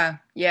 Yeah.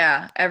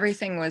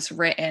 Everything was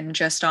written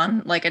just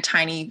on like a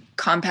tiny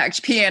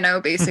compact piano,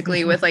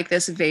 basically, with like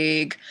this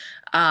vague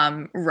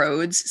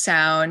Rhodes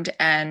sound.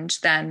 And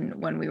then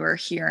when we were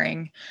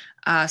hearing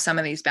some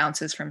of these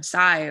bounces from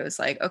Sai, it was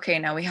like, okay,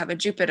 now we have a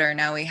Jupiter,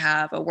 now we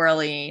have a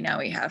whirly, now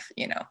we have,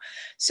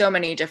 so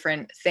many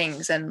different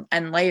things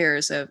and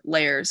layers of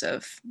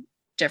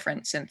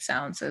different synth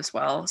sounds as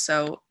well.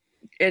 So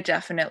it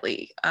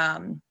definitely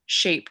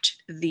shaped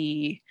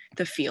the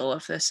feel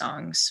of the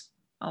songs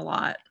a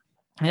lot.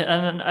 Yeah,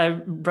 and I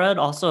read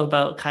also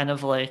about kind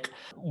of like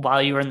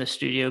while you were in the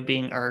studio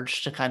being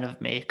urged to kind of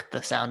make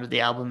the sound of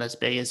the album as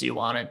big as you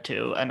wanted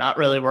to and not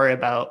really worry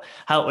about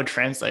how it would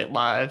translate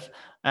live.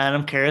 And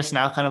I'm curious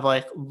now, kind of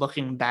like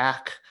looking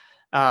back,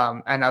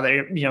 and now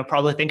that you're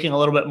probably thinking a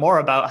little bit more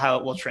about how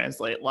it will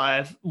translate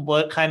live,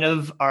 what kind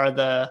of are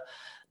the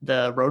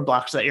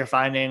roadblocks that you're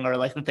finding, or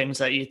like the things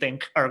that you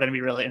think are going to be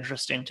really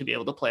interesting to be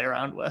able to play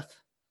around with?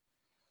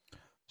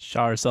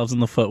 Shot ourselves in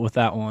the foot with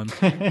that one.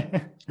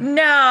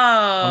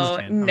 No,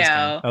 no.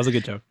 That was a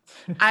good joke.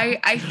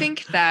 I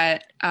think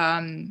that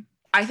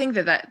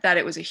that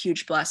it was a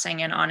huge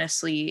blessing, and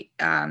honestly,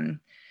 an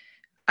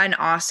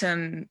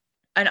awesome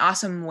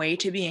way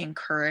to be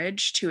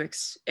encouraged to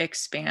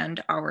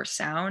expand our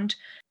sound,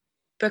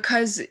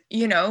 because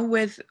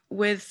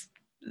with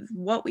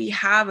what we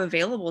have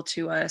available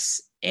to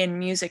us in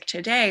music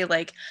today,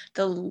 like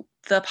the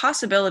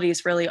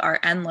possibilities really are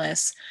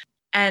endless,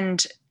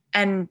 and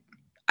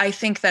I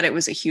think that it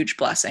was a huge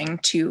blessing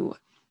to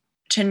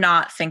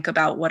not think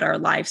about what our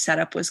live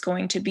setup was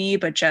going to be,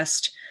 but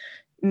just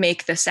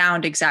make the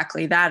sound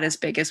exactly that, as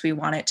big as we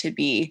want it to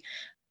be.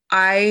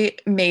 I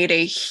made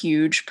a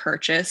huge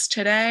purchase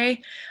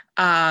today,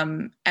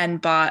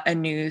 and bought a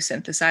new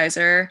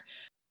synthesizer,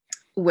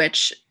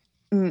 which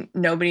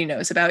nobody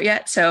knows about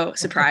yet. So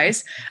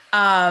surprise.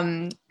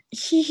 I'm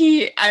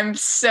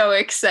so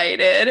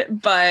excited,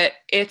 but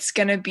it's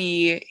going to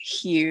be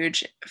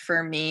huge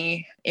for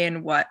me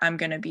in what I'm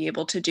going to be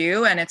able to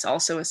do. And it's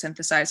also a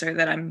synthesizer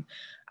that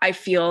I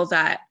feel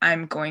that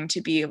I'm going to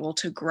be able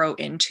to grow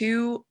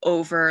into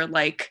over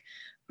like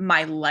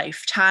my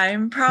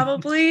lifetime,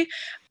 probably.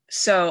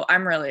 So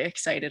I'm really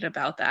excited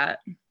about that.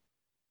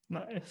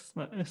 Nice.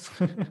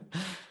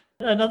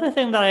 Another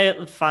thing that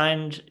I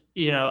find,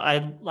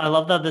 I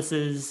love that this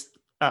is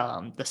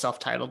the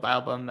self-titled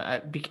album,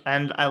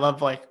 and I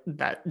love like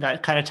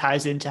that kind of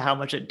ties into how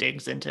much it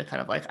digs into kind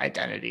of like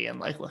identity and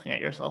like looking at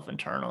yourself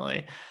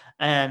internally.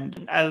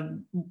 And I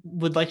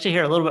would like to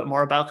hear a little bit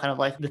more about kind of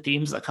like the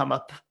themes that come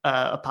up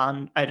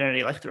upon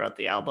identity, like throughout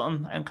the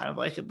album, and kind of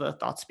like the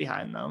thoughts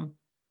behind them.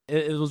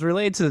 It was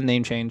related to the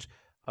name change.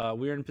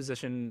 We were in a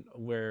position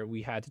where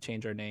we had to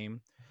change our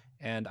name,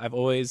 and I've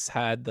always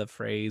had the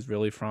phrase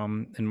 "really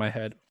from" in my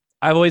head.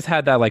 I've always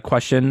had that like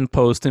question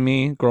posed to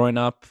me growing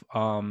up,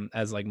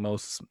 as like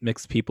most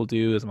mixed people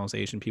do, as most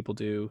Asian people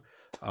do.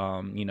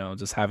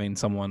 Just having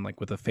someone like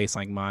with a face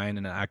like mine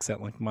and an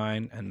accent like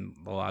mine, and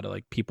a lot of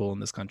like people in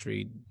this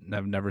country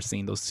have never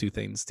seen those two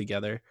things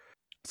together.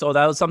 So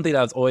that was something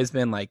that's always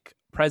been like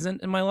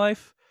present in my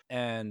life.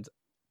 And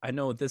I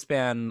know with this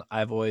band,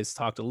 I've always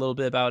talked a little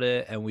bit about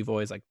it, and we've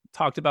always like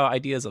talked about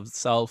ideas of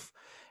self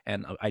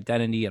and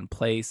identity and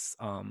place.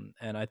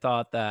 And I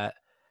thought that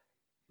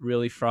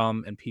Really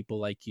From and People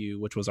Like You,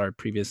 which was our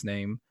previous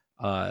name,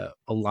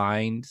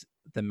 aligned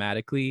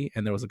thematically,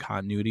 and there was a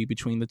continuity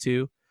between the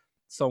two.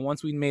 So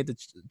once we made the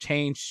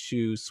change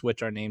to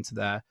switch our name to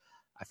that,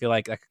 I feel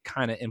like that could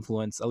kind of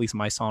influence at least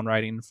my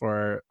songwriting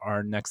for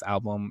our next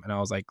album. And I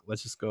was like,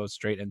 let's just go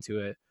straight into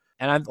it.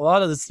 And a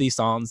lot of these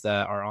songs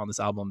that are on this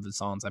album, the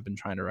songs I've been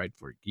trying to write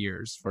for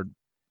years,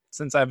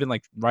 since I've been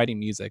like writing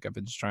music, I've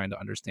been just trying to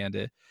understand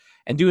it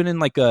and do it in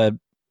like a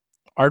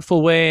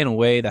artful way, in a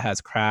way that has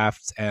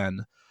craft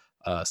and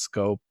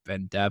scope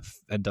and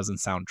depth, and doesn't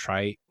sound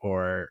trite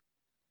or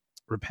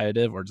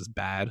repetitive or just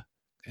bad.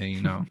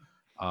 And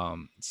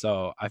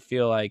so I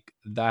feel like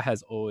that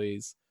has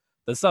always,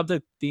 the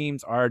subject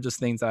themes are just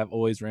things that I've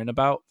always written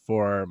about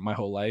for my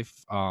whole life.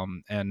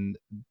 And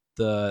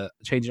the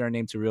changing our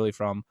name to Really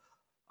From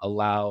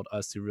allowed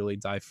us to really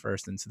dive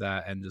first into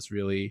that and just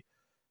really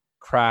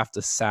craft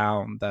a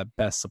sound that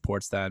best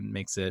supports that and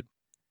makes it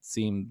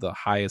seem the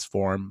highest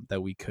form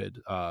that we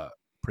could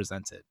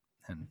present it.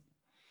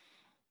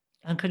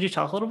 And could you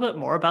talk a little bit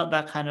more about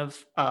that kind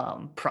of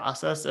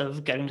process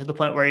of getting to the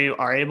point where you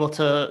are able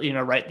to,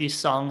 write these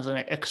songs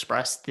and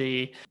express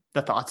the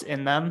thoughts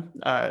in them,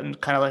 and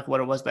kind of like what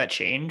it was that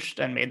changed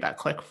and made that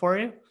click for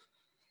you?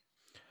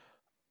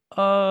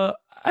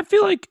 I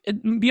feel like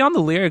beyond the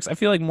lyrics, I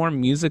feel like more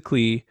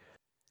musically,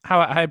 how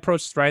I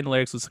approached writing the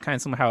lyrics was kind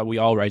of somehow we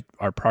all write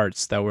our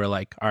parts, that we're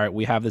like, all right,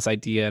 we have this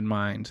idea in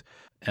mind,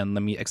 and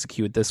let me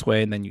execute it this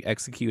way. And then you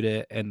execute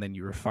it, and then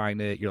you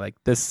refine it. You're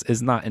like, this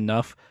is not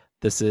enough.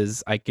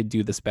 I could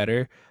do this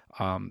better.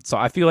 So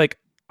I feel like,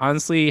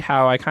 honestly,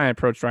 how I kind of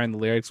approached writing the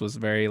lyrics was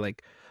very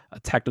like a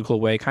technical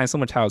way, kind of so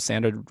much how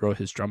Sander wrote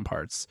his drum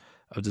parts,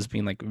 of just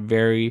being like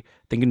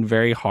thinking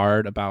very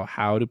hard about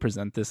how to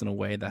present this in a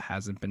way that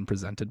hasn't been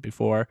presented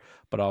before,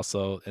 but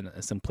also in a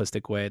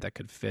simplistic way that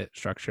could fit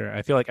structure.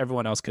 I feel like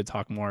everyone else could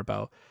talk more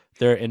about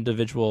their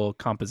individual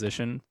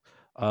compositional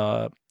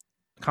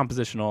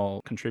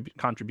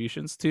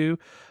contributions to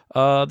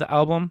the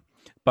album.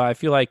 But I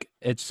feel like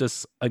it's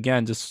just,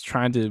 again, just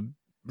trying to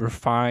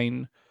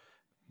refine,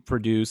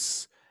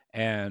 produce,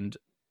 and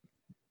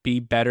be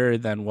better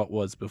than what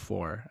was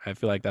before. I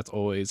feel like that's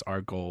always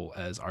our goal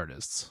as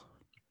artists.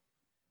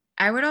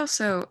 I would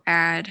also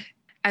add,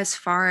 as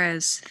far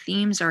as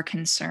themes are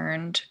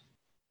concerned,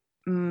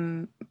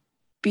 being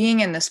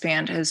in this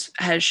band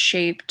has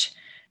shaped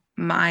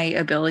my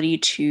ability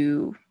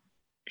to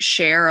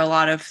share a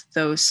lot of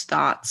those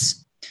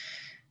thoughts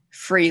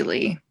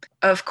freely.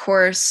 Of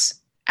course,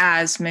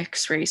 as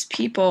mixed race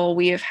people,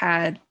 we have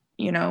had,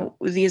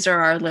 these are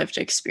our lived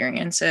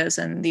experiences,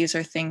 and these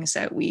are things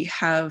that we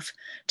have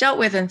dealt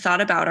with and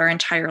thought about our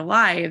entire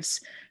lives.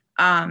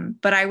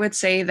 But I would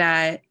say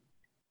that,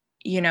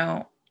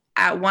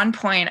 at one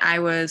point I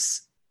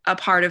was a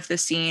part of the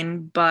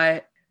scene,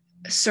 but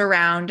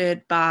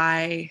surrounded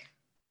by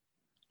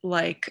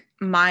like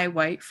my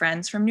white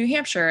friends from New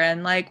Hampshire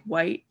and like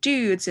white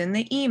dudes in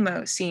the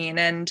emo scene.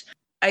 And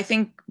I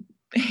think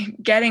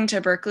getting to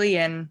Berkeley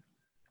and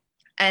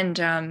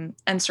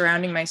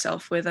surrounding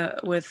myself with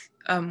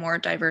a more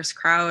diverse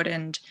crowd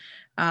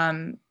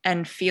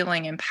and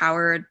feeling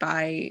empowered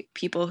by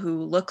people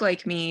who look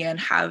like me and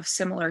have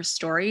similar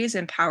stories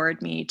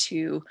empowered me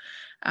to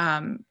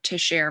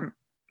share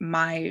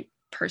my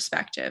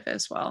perspective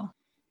as well.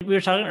 We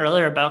were talking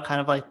earlier about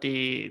kind of like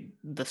the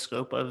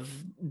scope of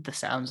the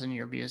sounds in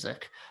your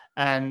music,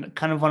 and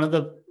kind of one of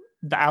the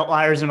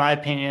outliers in my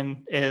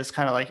opinion is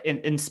kind of like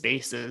in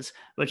Spaces,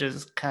 which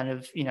is kind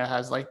of, you know,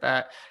 has like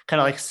that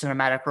kind of like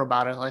cinematic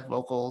robotic like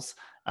vocals,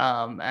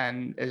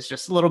 and is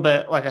just a little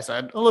bit, like I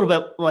said, a little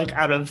bit like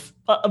out of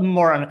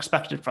more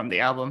unexpected from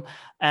the album.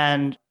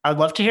 And I'd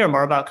love to hear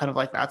more about kind of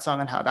like that song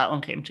and how that one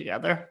came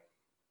together.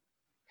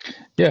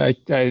 Yeah,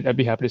 I'd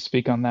be happy to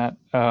speak on that.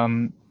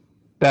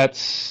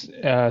 That's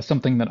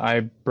something that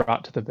I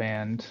brought to the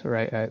band,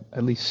 right? I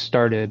at least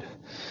started,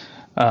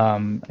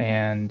 and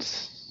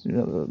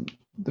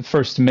the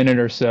first minute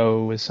or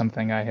so was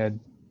something I had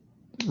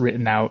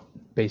written out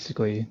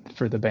basically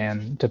for the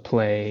band to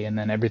play, and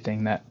then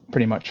everything that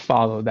pretty much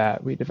followed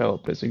that we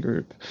developed as a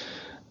group.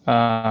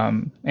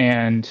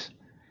 And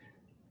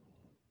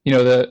you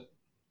know,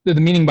 the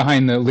meaning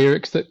behind the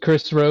lyrics that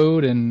Chris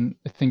wrote, and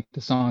I think the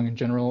song in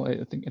general,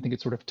 I think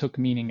it sort of took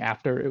meaning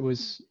after it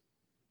was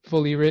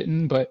fully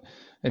written, but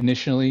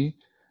initially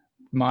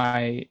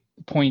my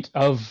point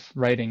of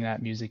writing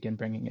that music and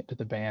bringing it to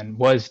the band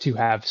was to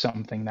have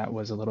something that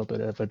was a little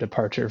bit of a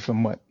departure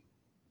from what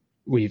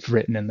we've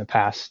written in the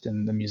past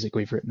and the music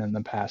we've written in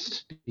the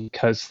past,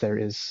 because there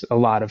is a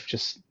lot of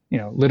just, you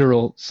know,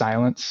 literal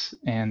silence,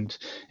 and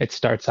it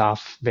starts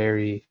off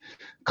very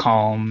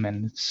calm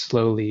and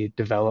slowly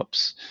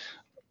develops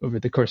over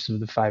the course of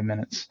the 5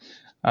 minutes.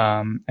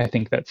 I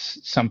think that's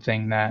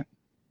something that,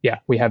 yeah,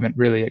 we haven't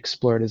really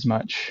explored as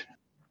much.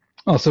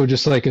 Also,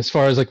 just like as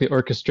far as like the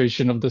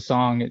orchestration of the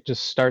song, it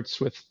just starts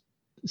with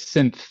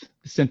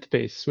synth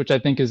bass, which I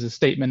think is a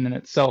statement in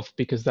itself,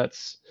 because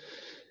that's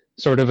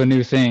sort of a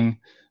new thing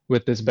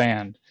with this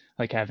band,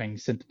 like having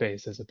synth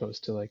bass as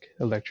opposed to like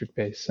electric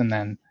bass, and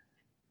then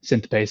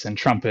synth bass and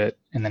trumpet,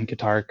 and then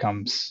guitar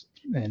comes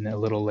in a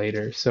little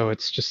later. So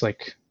it's just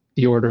like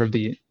the order of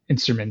the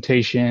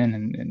instrumentation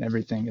and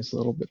everything is a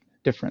little bit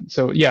different.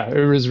 So yeah,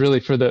 it was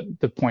really for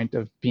the point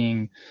of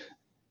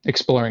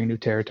exploring new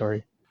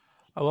territory.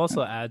 I'll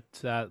also add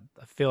to that,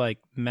 I feel like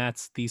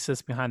Matt's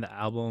thesis behind the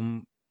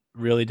album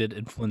really did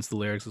influence the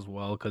lyrics as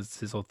well, because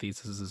his whole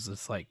thesis is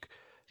just like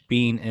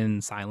being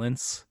in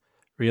silence.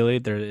 Really,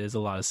 there is a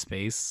lot of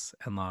space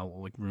and a lot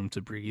of like room to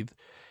breathe,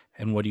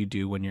 and what do you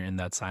do when you're in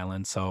that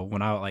silence? So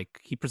when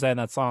he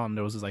presented that song,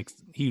 there was this, like,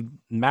 he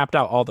mapped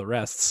out all the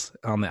rests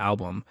on the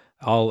album,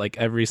 all like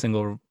every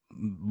single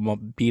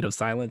beat of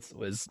silence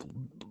was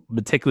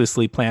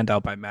meticulously planned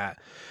out by Matt.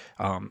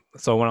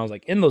 So when I was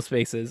like in those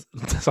spaces,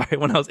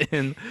 when I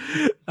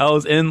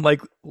was in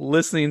like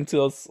listening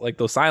to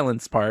those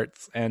silence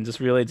parts and just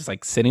really just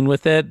like sitting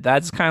with it,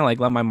 that's kind of like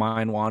let my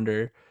mind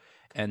wander,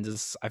 and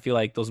just I feel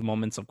like those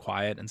moments of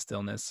quiet and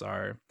stillness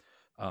are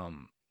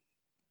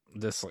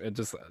it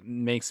just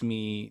makes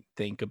me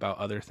think about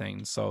other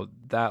things. So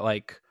that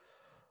like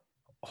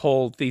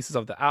whole thesis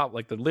of the album,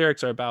 like the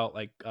lyrics are about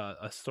like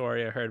a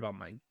story I heard about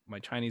my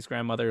Chinese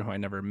grandmother who I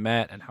never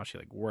met, and how she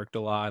like worked a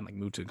lot and like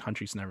moved to a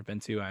country she's never been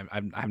to. I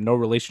have no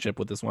relationship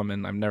with this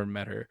woman. I've never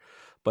met her,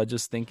 but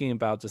just thinking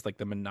about just like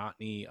the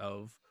monotony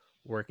of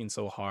working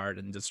so hard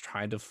and just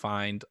trying to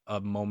find a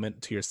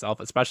moment to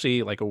yourself,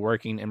 especially like a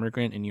working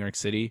immigrant in New York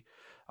City.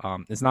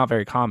 It's not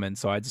very common.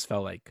 So I just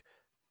felt like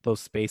those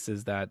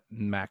spaces that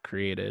Matt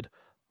created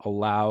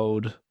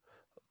allowed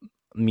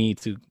me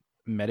to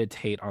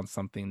meditate on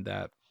something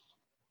that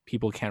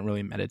people can't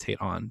really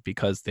meditate on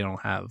because they don't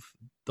have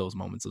those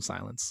moments of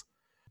silence.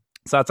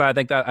 So that's, I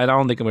think that, I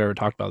don't think we ever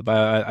talked about it,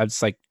 but I'm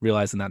just like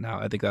realizing that now.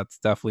 I think that's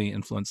definitely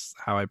influenced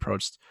how I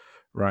approached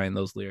writing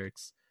those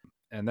lyrics.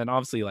 And then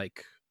obviously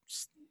like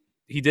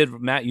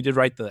Matt, you did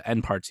write the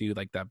end part too,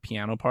 like that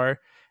piano part.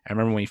 I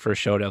remember when you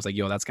first showed it, I was like,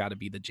 yo, that's got to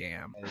be the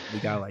jam. We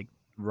got to like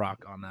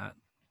rock on that.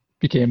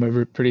 Became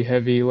a pretty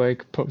heavy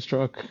like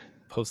post-rock.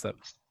 Post-up.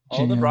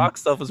 All the rock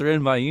stuff was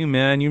written by you,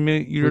 man.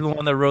 You're the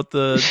one that wrote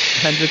the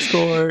Hendrix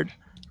chord,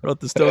 wrote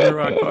the stoner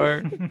rock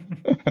part.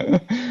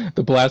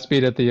 The blast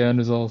beat at the end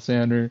is all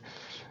Sander.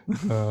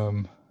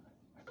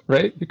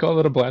 Right? You call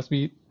it a blast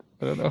beat?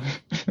 I don't know.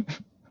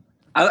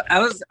 I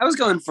was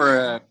going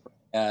for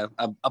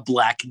a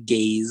black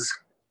gaze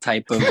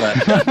type of.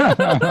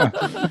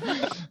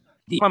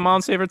 My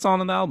mom's favorite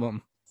song on the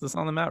album. It's the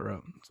song that Matt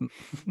wrote.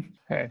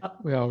 Hey,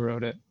 we all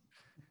wrote it.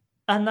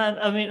 And then,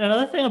 I mean,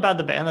 another thing about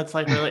the band that's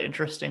like really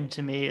interesting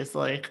to me is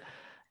like,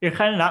 you're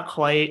kind of not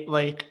quite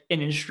like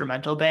an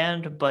instrumental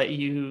band, but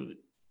you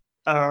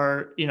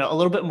are, you know, a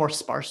little bit more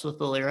sparse with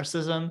the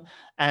lyricism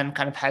and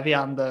kind of heavy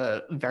on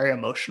the very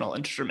emotional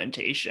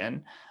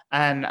instrumentation.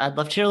 And I'd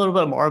love to hear a little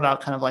bit more about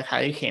kind of like how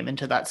you came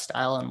into that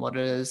style and what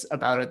it is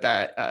about it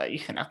that you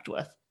connect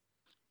with.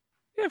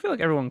 I feel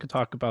like everyone could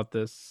talk about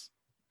this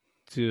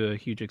to a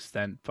huge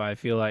extent, but I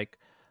feel like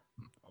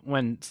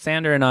when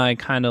Sander and I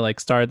kind of like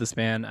started this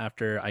band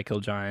after I Kill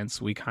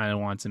Giants, we kind of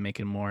wanted to make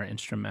it more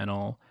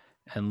instrumental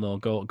and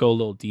go a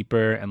little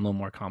deeper and a little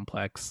more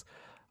complex.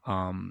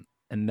 And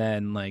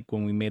then like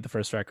when we made the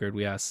first record,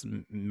 we asked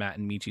Matt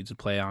and Michi to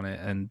play on it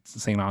and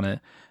sing on it.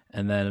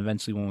 And then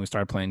eventually when we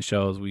started playing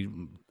shows,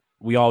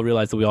 we all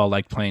realized that we all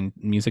liked playing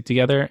music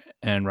together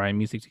and writing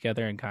music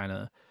together, and kind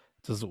of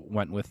just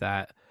went with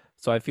that.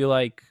 So I feel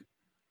like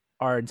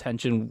our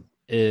intention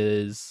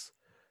is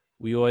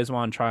we always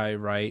want to try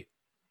write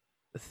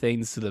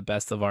things to the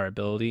best of our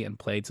ability and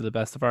play to the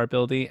best of our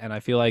ability. And I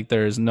feel like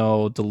there's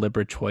no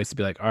deliberate choice to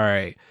be like, all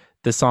right,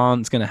 this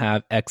song's going to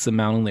have X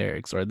amount of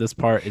lyrics, or this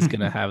part is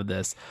going to have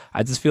this.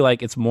 I just feel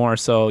like it's more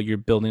so you're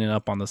building it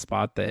up on the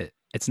spot, that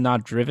it's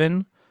not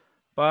driven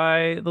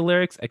by the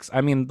lyrics.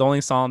 I mean, the only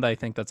song that I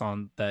think that's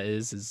on that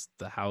is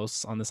The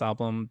House on this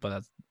album.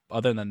 But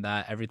other than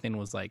that, everything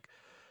was like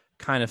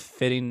kind of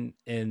fitting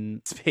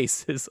in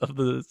spaces of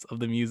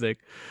the music.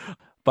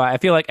 But I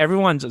feel like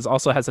everyone just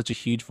also has such a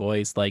huge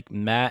voice. Like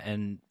Matt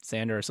and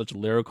Sander are such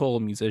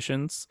lyrical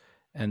musicians,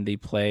 and they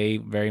play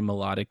very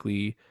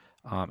melodically.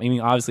 I mean,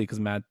 obviously, because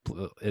Matt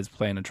is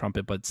playing a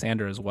trumpet, but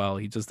Sander as well.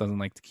 He just doesn't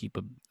like to keep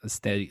a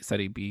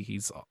steady beat.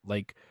 He's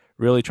like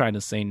really trying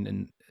to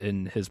sing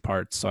in his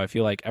parts. So I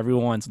feel like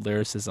everyone's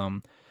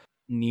lyricism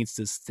needs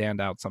to stand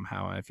out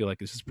somehow. And I feel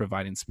like it's just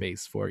providing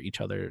space for each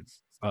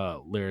other's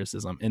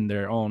lyricism in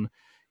their own,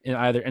 in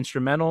either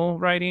instrumental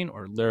writing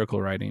or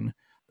lyrical writing,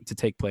 to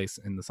take place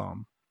in the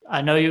song.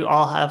 I know you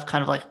all have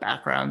kind of like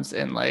backgrounds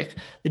in like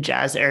the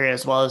jazz area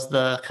as well as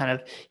the kind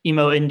of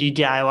emo indie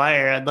DIY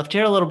area. I'd love to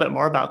hear a little bit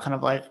more about kind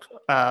of like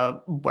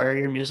where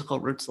your musical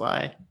roots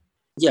lie.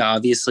 Yeah,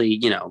 obviously,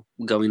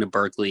 going to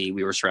Berklee,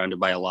 we were surrounded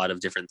by a lot of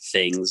different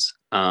things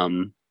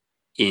in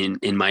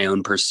my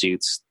own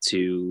pursuits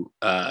to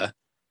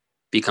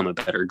become a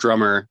better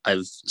drummer.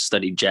 I've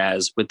studied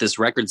jazz. With this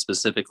record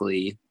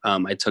specifically,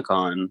 I took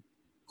on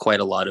quite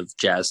a lot of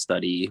jazz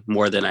study,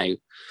 more than I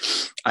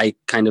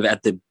kind of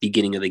at the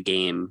beginning of the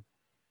game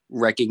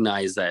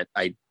recognized that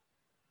I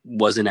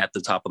wasn't at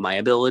the top of my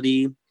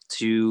ability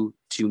to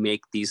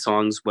make these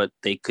songs what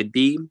they could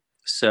be.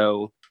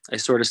 So I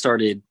sort of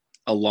started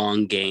a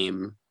long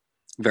game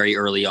very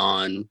early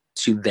on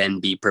to then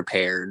be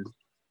prepared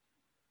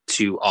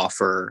to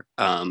offer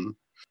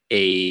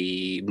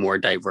a more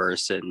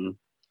diverse and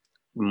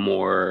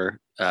more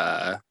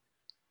how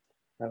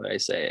would I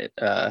say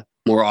it,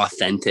 more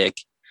authentic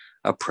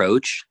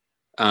approach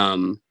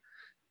to,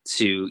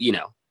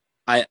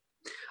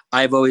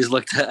 I've always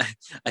looked at,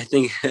 I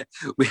think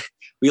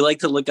we like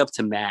to look up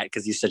to Matt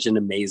because he's such an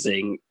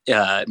amazing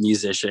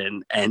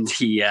musician, and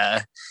he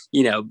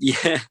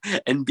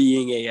and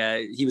being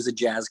he was a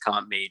jazz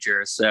comp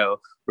major, so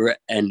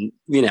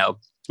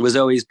was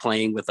always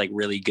playing with like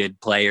really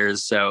good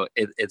players, so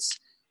it's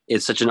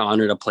such an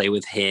honor to play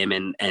with him,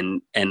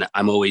 and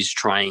I'm always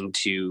trying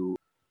to,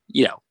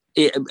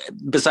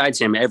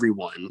 besides him,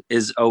 everyone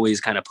is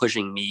always kind of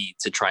pushing me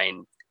to try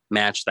and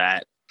match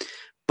that.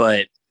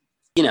 But,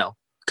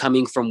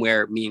 coming from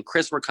where me and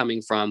Chris were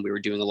coming from, we were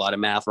doing a lot of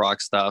math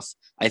rock stuff.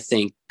 I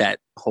think that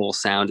whole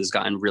sound has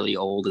gotten really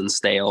old and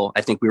stale.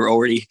 I think we were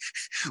already,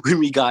 when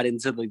we got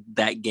into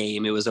that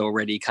game, it was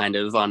already kind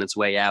of on its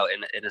way out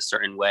in a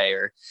certain way,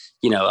 or,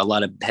 a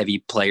lot of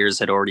heavy players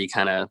had already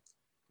kind of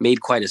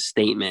made quite a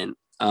statement.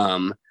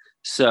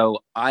 So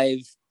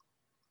I've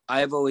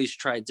always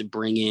tried to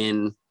bring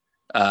in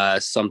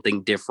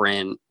something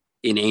different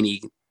in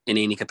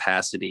any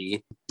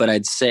capacity, but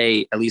I'd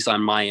say, at least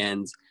on my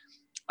end,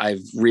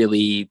 I've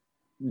really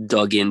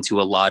dug into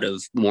a lot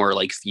of more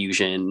like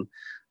fusion,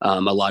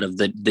 a lot of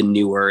the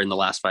newer in the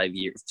last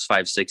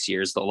 5-6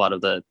 years, a lot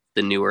of the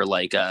newer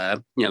like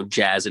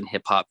jazz and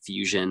hip hop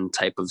fusion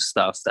type of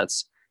stuff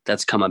that's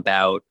come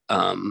about,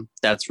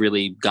 that's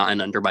really gotten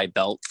under my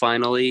belt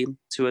finally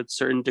to a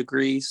certain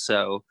degree.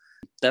 So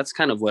that's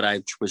kind of what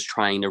I was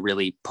trying to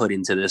really put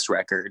into this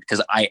record,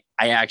 because I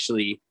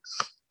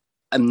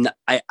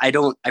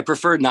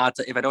prefer not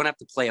to, if I don't have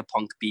to play a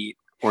punk beat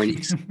or an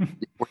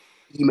or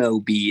emo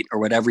beat or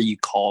whatever you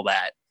call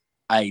that,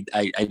 I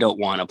don't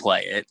want to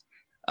play it.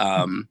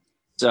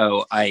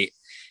 So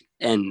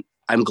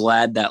I'm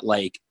glad that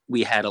like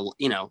we have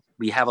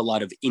a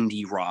lot of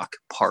indie rock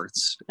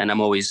parts, and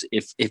I'm always,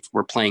 if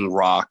we're playing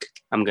rock,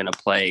 I'm going to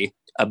play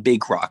a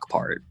big rock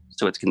part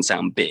so it can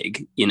sound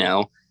big,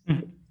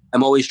 Mm-hmm.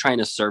 I'm always trying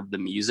to serve the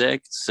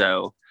music.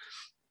 So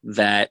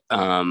that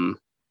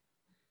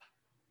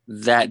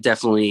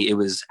definitely, it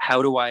was,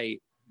 how do I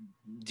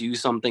do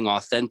something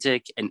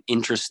authentic and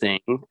interesting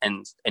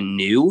and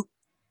new,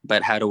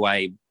 but how do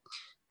I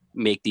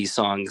make these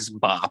songs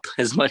bop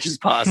as much as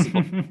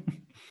possible?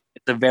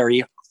 It's a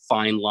very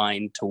fine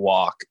line to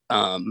walk.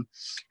 And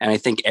I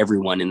think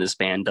everyone in this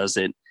band does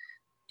it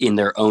in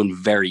their own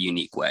very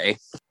unique way.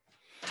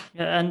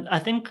 Yeah, and I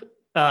think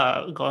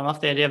going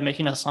off the idea of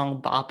making a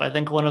song bop, I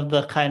think one of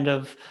the kind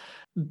of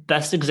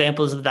best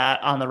examples of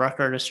that on the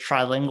record is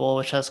Trilingual,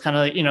 which has kind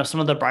of like, some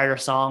of the brighter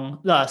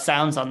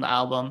sounds on the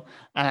album,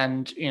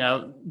 and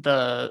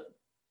the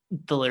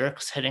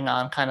lyrics hitting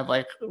on kind of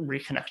like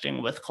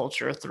reconnecting with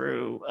culture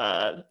through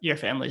your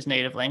family's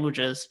native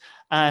languages.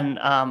 And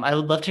I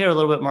would love to hear a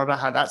little bit more about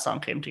how that song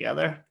came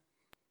together.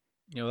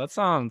 That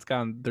song's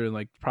gone through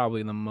like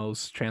probably the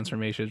most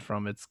transformation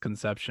from its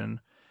conception.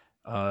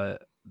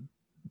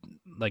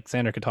 Like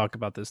Sander could talk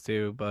about this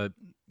too, but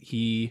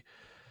he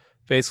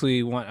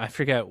basically I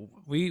forget,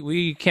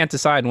 we can't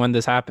decide when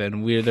this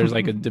happened. There's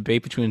like a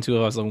debate between the two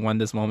of us on when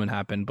this moment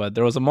happened, but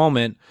there was a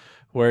moment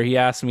where he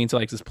asked me to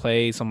like just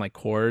play some like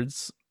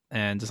chords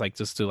and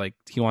just to like,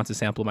 he wants to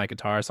sample my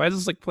guitar. So I was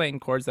just like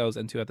playing chords that I was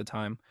into at the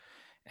time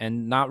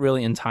and not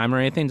really in time or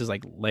anything, just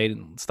like laid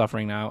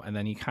stuffing out. And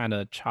then he kind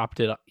of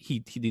chopped it up. He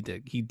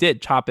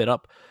did chop it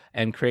up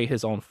and create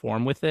his own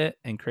form with it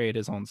and create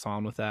his own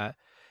song with that.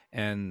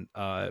 And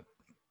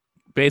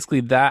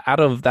basically that out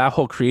of that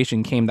whole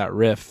creation came that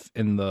riff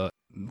in the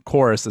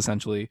chorus,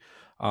 essentially.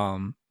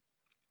 That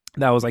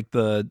was like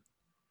the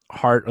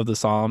heart of the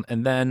song.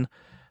 And then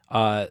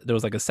there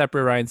was like a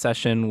separate writing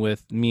session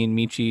with me and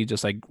Michi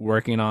just like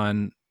working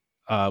on,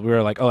 we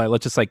were like,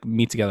 let's just like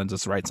meet together and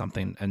just write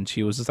something. And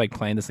she was just like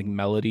playing this like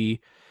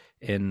melody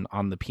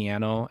on the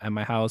piano at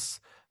my house.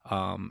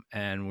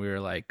 And we were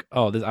like, I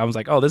was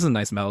like, this is a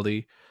nice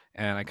melody.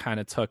 And I kind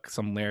of took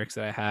some lyrics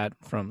that I had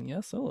from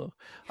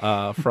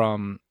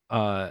from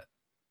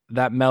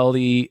that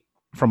melody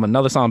from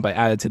another song, but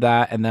added to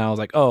that. And then I was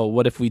like,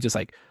 what if we just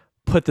like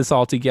put this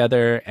all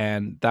together?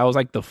 And that was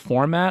like the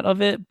format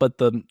of it, but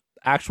the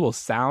actual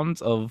sounds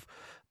of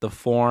the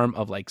form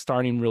of like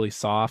starting really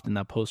soft in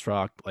that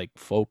post-rock like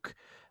folk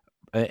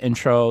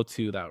intro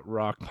to that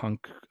rock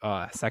punk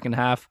second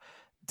half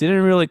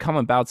didn't really come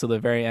about till the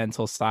very end,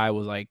 till Sai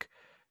was like,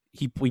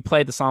 we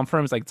played the song for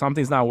him. It's like,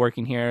 something's not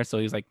working here. So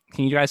he's like,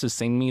 can you guys just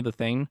sing me the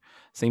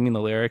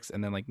lyrics?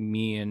 And then like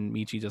me and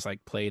Michi just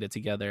like played it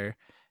together,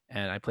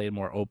 and I played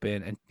more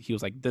open, and he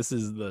was like, this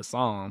is the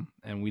song.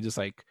 And we just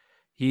like,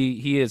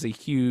 he is a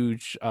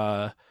huge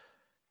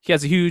he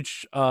has a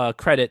huge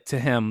credit to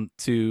him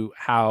to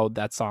how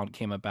that song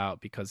came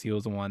about, because he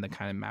was the one that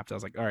kind of mapped. I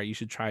was like, all right, you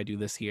should try to do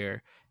this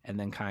here and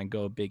then kind of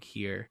go big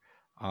here.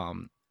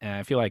 And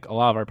I feel like a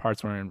lot of our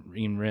parts were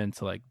being written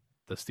to like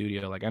the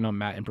studio. Like I know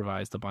Matt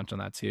improvised a bunch on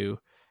that too.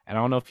 And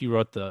I don't know if you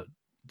wrote the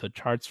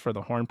charts for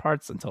the horn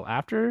parts until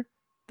after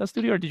the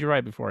studio, or did you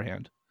write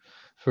beforehand?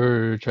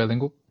 For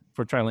Trilingual?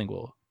 For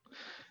Trilingual.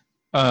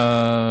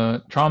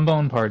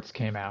 Trombone parts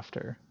came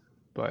after,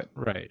 but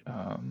right.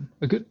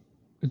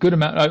 A good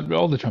amount.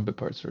 All the trumpet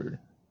parts were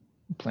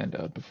planned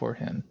out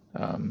beforehand.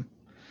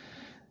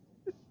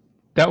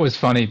 That was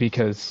funny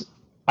because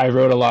I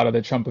wrote a lot of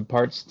the trumpet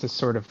parts to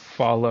sort of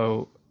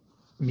follow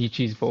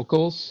Michi's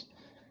vocals,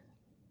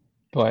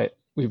 but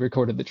we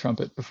recorded the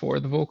trumpet before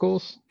the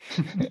vocals.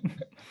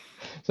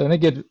 So I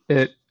think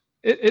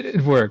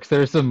it works.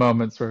 There are some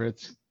moments where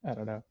it's, I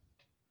don't know,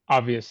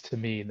 obvious to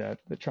me that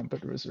the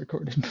trumpet was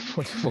recorded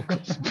before the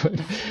vocals, but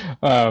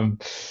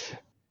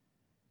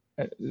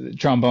the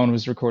trombone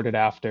was recorded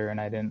after, and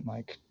I didn't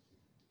like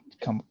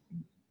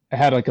I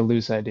had like a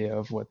loose idea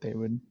of what they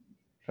would,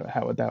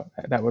 how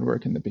that would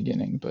work in the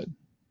beginning. But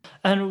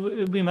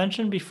and we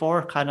mentioned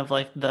before kind of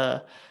like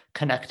the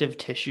connective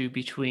tissue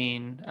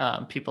between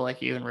people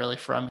like you and Really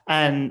From,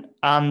 and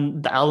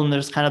on the album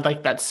there's kind of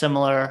like that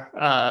similar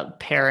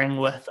pairing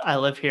with I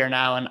Live Here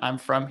Now and I'm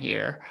From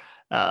Here,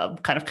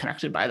 kind of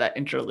connected by that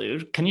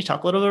interlude. Can you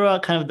talk a little bit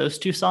about kind of those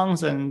two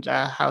songs and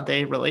how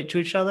they relate to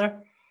each other?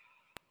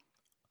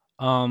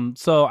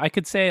 So I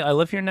could say I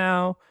Live Here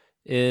Now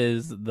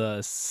is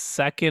the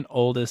second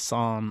oldest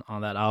song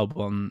on that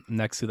album,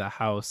 next to The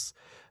House.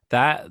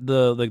 That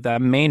that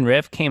main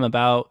riff came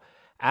about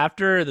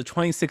after the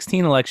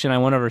 2016 election. I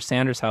went over to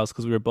Sanders' house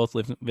because we were both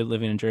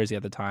living in Jersey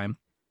at the time,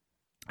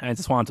 and I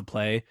just wanted to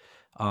play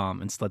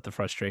and just let the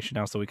frustration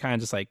out. So we kind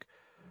of just like,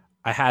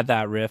 I had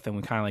that riff and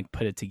we kind of like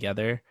put it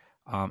together.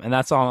 And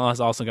that song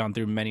has also gone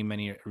through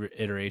many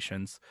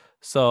iterations.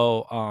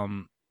 So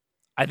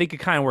I think it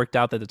kind of worked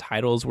out that the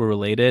titles were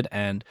related,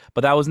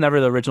 but that was never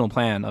the original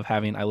plan of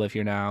having I Live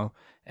Here Now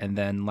and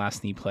then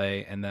Last Knee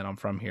Play and then I'm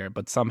From Here.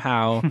 But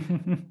somehow,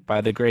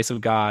 by the grace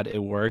of God, it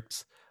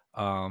worked.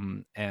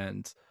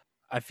 And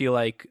I feel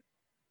like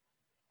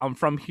I'm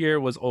From Here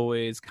was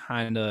always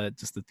kind of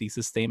just the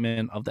thesis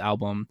statement of the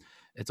album.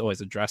 It's always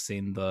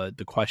addressing the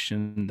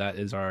question that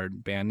is our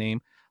band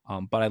name.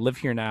 But I Live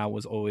Here Now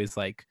was always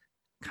like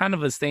kind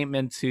of a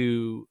statement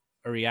to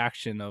a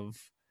reaction of,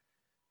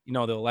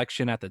 the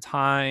election at the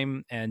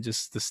time and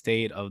just the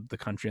state of the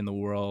country and the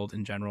world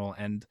in general.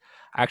 And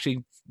I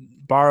actually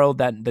borrowed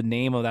the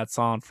name of that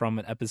song from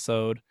an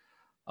episode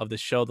of the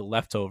show The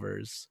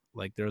Leftovers.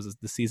 Like there was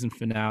the season 2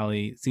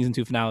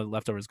 finale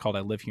Leftovers called I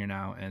Live Here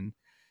Now, and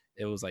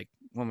it was like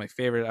one of my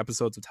favorite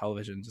episodes of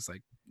television, just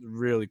like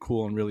really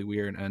cool and really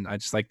weird. And I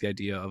just like the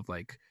idea of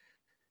like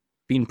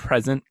being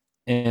present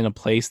in a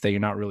place that you're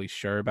not really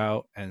sure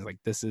about, and like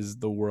this is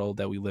the world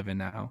that we live in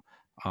now.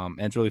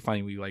 And it's really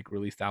funny, we like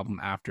released the album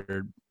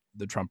after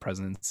the Trump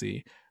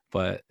presidency,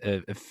 but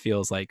it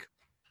feels like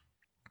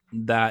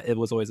that it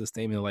was always a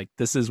statement like,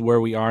 this is where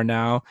we are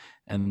now,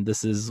 and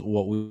this is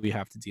what we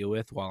have to deal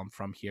with. While I'm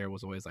from here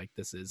was always like,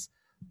 this is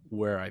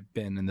where I've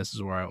been and this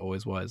is where I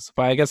always was.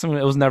 But I guess it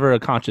was never a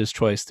conscious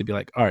choice to be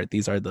like, all right,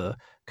 these are the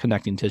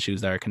connecting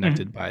tissues that are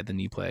connected by the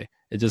knee play.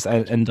 It just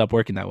ended up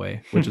working that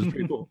way, which is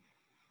pretty cool.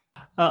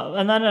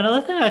 And then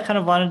another thing I kind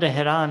of wanted to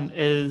hit on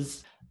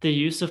is the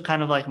use of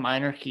kind of like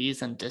minor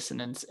keys and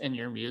dissonance in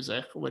your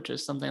music, which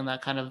is something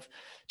that kind of,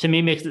 to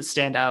me, makes it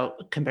stand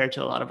out compared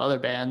to a lot of other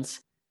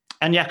bands.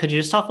 And yeah, could you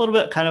just talk a little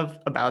bit kind of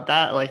about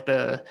that, like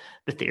the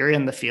theory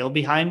and the feel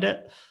behind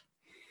it?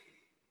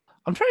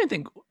 I'm trying to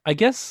think. I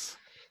guess,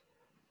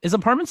 is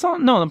Apartment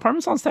Song? No, the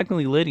Apartment Song is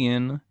technically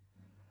Lydian.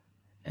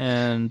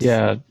 And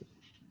yeah.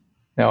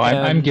 No,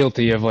 I'm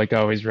guilty of like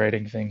always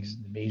writing things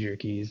in major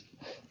keys.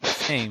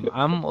 Same.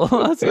 I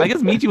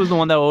guess Michi was the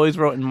one that always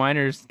wrote in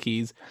minor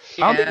keys.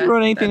 I don't think you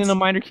wrote anything in a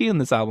minor key in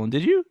this album,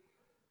 did you?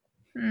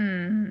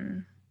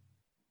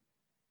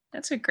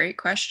 That's a great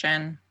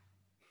question.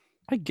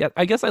 I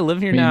guess I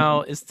Live Here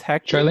Now is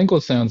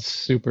trilingual sounds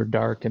super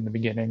dark in the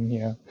beginning,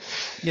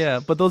 yeah,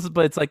 but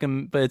it's like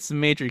but it's a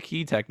major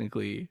key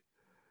technically,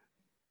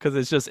 because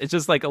it's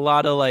just like a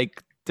lot of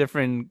like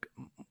different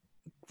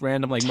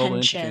random like mobile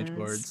interchange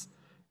chords.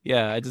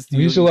 Yeah, I just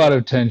use a lot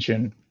of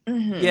tension.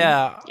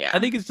 Yeah, I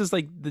think it's just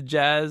like the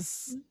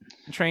jazz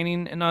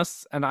training in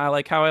us, and I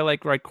like how I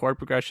like write chord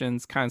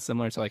progressions, kind of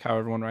similar to like how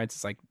everyone writes.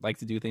 It's like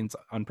to do things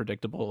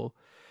unpredictable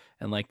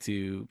and like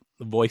to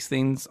voice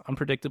things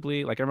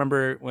unpredictably. Like I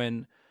remember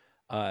when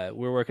we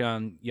were working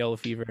on Yellow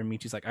Fever, and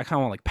Michi's like, I kind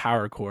of want like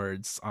power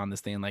chords on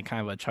this thing, like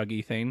kind of a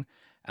chuggy thing.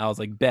 And I was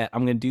like, bet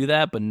I'm gonna do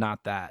that, but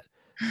not that.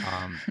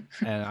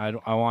 And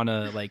I want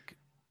to like,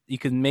 you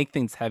can make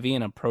things heavy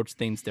and approach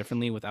things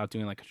differently without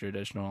doing like a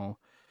traditional,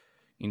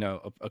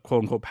 a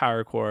quote unquote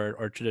power chord,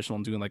 or traditional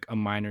doing like a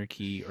minor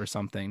key or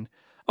something.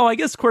 Oh, I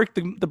guess Quirk,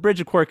 the bridge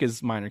of Quirk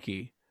is minor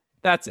key.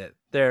 That's it.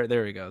 There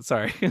we go.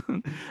 Sorry.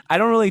 I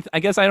don't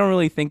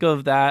really think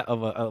of that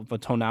of a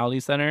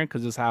tonality center,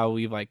 because it's how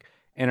we've like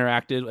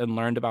interacted and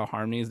learned about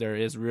harmonies. There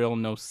is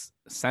no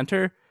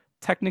center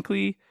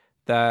technically,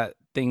 that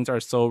things are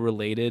so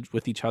related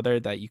with each other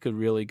that you could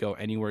really go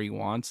anywhere you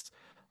want.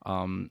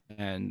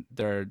 And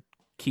there are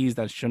keys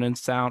that shouldn't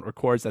sound, or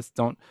chords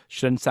that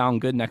shouldn't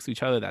sound good next to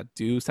each other, that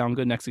do sound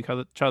good next to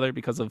each other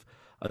because of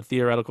a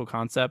theoretical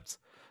concept.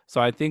 So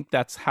I think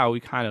that's how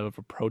we kind of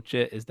approach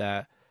it, is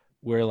that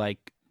we're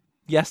like,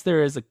 yes,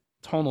 there is a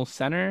tonal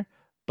center,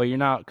 but you're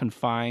not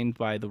confined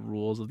by the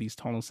rules of these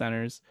tonal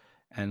centers,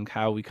 and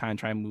how we kind of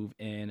try and move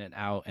in and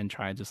out and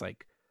try and just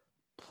like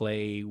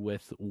play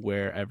with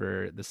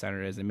wherever the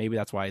center is. And maybe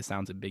that's why it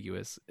sounds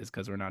ambiguous, is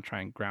because we're not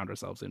trying to ground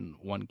ourselves in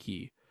one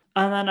key.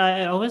 And then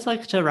I always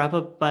like to wrap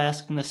up by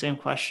asking the same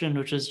question,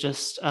 which is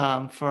just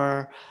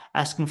for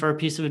asking for a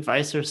piece of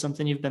advice or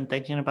something you've been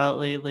thinking about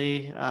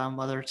lately,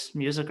 whether it's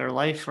music or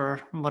life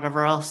or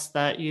whatever else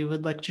that you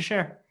would like to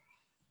share.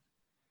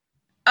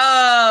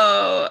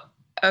 Oh,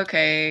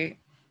 okay.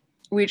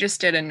 We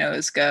just did a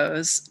nose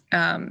goes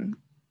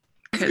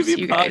because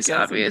you guys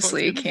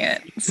obviously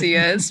can't see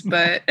us,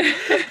 but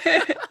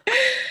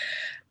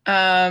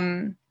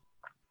all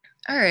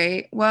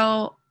right.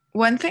 Well,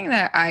 one thing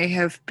that I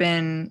have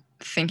been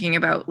thinking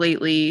about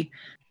lately,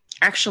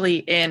 actually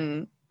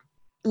in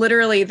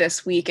literally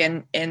this week,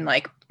 in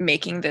like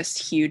making this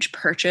huge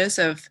purchase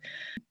of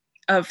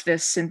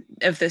this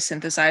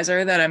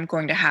synthesizer that I'm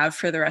going to have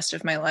for the rest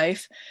of my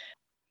life,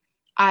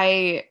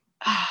 my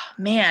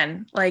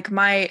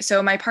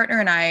partner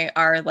and I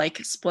are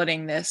like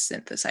splitting this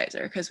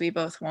synthesizer because we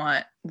both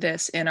want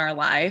this in our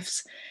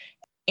lives.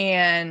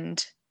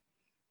 And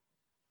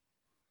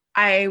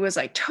I was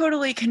like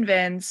totally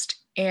convinced,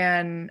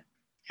 and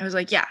I was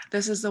like, yeah,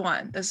 this is the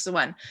one.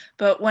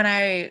 But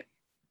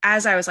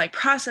as I was like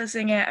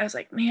processing it, I was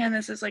like, man,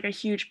 this is like a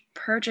huge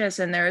purchase.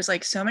 And there was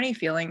like so many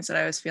feelings that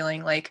I was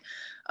feeling like,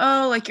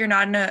 oh, like you're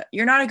not a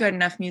good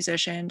enough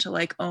musician to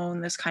like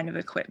own this kind of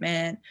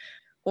equipment,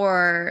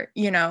 or,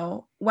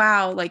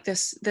 wow, like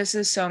this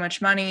is so much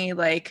money.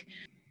 Like,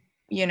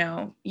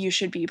 you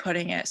should be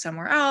putting it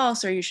somewhere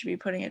else, or you should be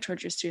putting it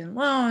towards your student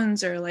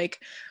loans, or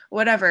like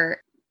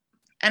whatever.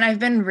 And I've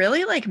been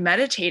really like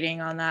meditating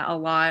on that a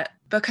lot,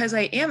 because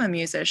I am a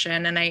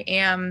musician and I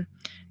am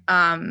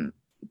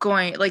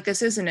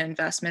this is an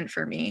investment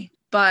for me,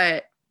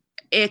 but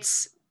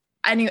it's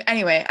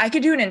anyway, I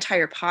could do an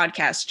entire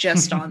podcast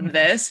just on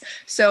this.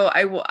 So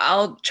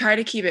I'll try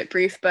to keep it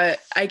brief, but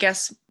I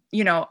guess,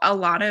 a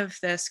lot of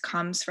this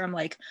comes from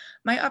like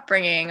my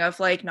upbringing of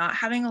like not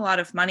having a lot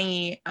of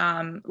money,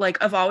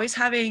 like of always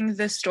having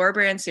the store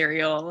brand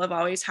cereal, of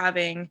always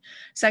having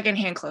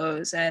secondhand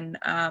clothes, and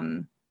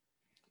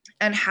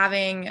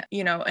having,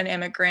 an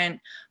immigrant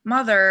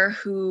mother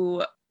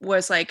who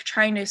was like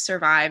trying to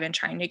survive and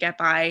trying to get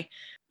by.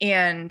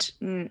 And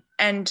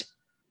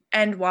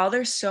while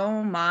there's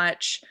so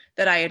much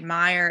that I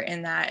admire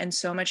in that, and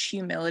so much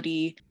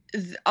humility,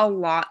 a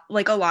lot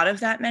of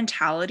that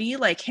mentality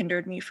like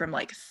hindered me from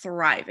like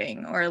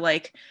thriving, or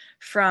like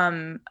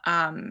from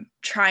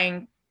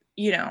trying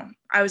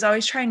I was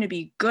always trying to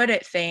be good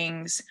at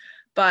things,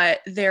 but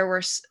there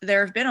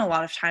have been a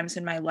lot of times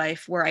in my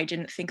life where I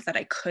didn't think that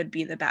I could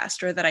be the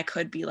best, or that I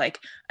could be like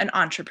an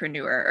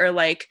entrepreneur, or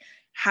like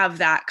have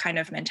that kind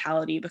of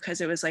mentality,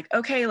 because it was like,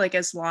 okay, like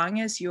as long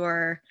as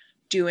you're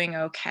doing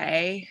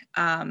okay,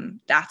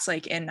 that's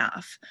like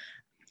enough.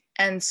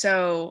 And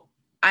so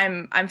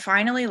I'm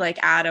finally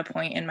like at a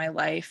point in my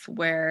life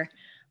where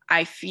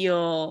I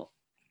feel,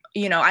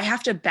 I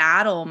have to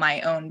battle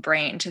my own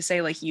brain to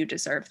say like, you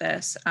deserve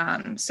this.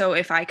 So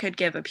if I could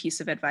give a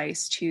piece of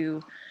advice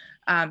to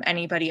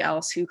anybody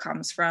else who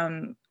comes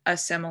from a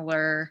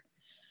similar,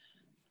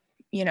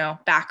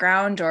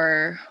 background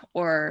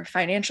or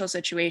financial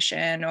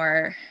situation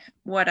or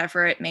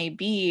whatever it may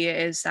be,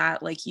 is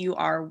that like, you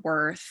are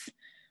worth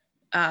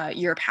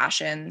your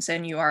passions,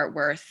 and you are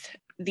worth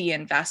the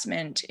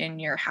investment in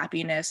your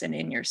happiness and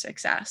in your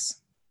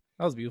success.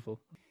 That was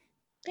beautiful.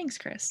 Thanks,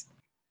 Chris.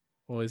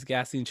 Always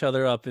gassing each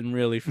other up and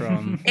really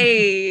from.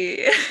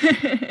 Hey.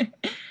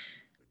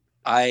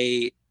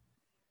 I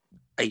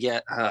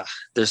get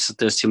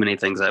there's too many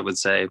things I would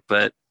say,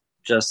 but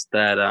just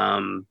that I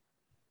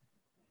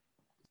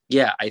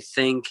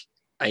think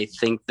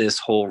this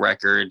whole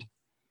record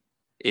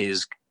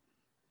is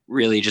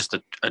really just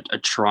a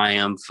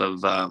triumph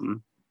of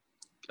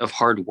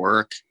hard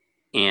work,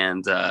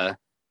 and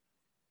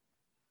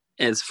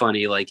it's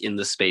funny, like in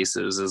the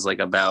spaces is like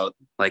about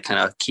like kind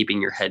of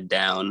keeping your head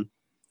down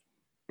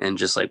and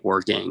just like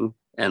working,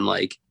 and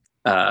like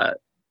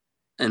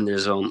and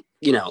there's a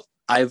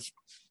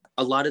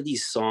lot of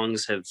these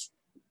songs have,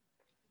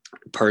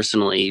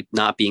 personally,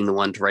 not being the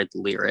one to write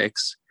the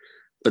lyrics,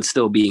 but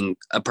still being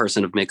a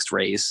person of mixed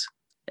race,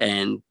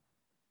 and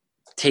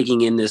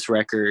taking in this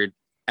record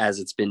as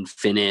it's been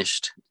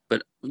finished,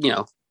 but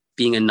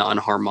being a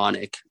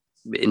non-harmonic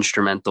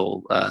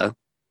instrumental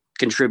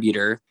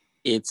contributor,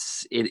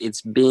 it's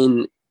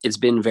been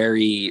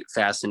very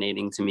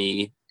fascinating to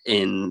me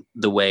in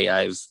the way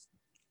I've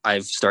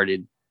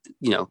started,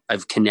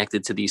 I've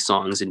connected to these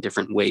songs in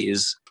different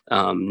ways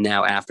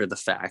now after the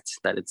fact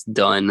that it's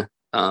done.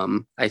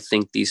 I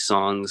think these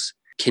songs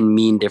can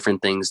mean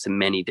different things to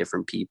many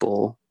different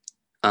people,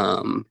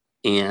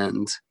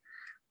 and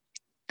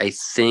I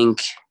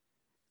think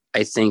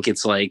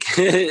it's like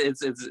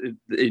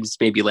it's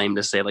maybe lame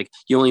to say like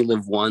you only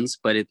live once,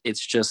 but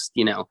it's just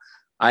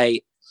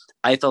I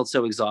felt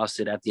so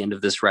exhausted at the end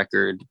of this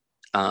record,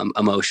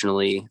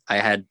 emotionally. I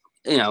had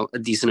a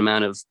decent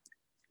amount of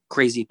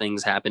crazy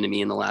things happen to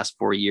me in the last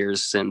 4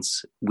 years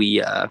since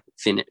we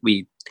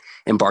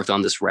embarked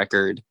on this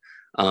record.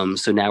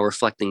 So now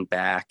reflecting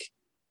back,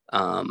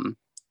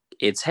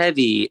 it's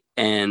heavy,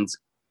 and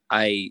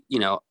I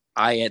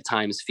at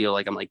times feel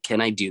like I'm like,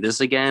 can I do this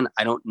again?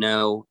 I don't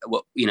know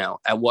what,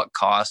 at what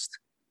cost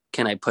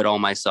can I put all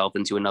myself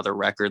into another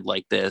record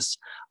like this?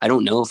 I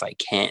don't know if I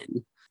can,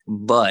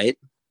 but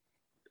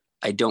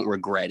I don't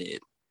regret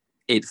it.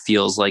 It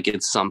feels like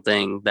it's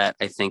something that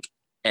I think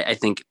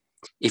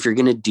if you're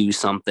going to do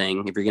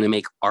something, if you're going to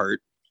make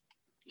art,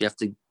 you have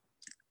to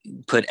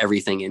put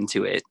everything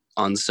into it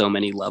on so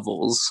many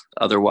levels.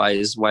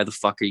 Otherwise, why the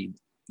fuck are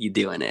you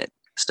doing it?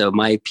 So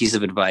my piece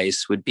of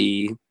advice would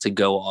be to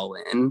go all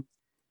in.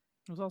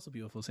 It was also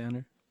beautiful,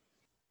 Sander.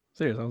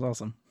 Serious, that was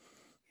awesome.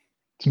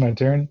 It's my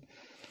turn.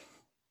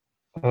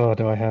 Oh,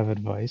 do I have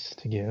advice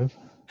to give?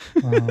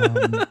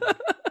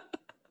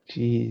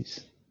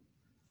 Jeez.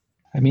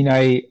 I mean,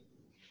 I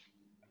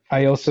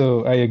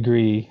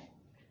agree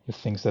with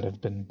things that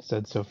have been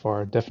said so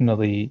far.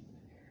 Definitely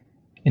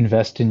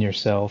invest in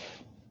yourself.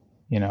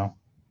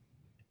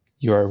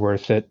 You are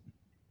worth it.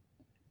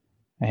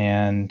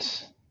 And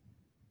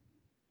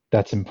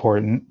that's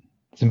important.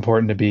 It's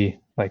important to be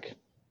like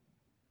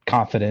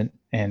confident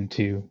and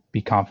to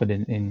be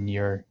confident in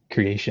your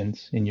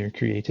creations, in your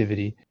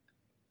creativity.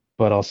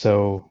 But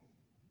also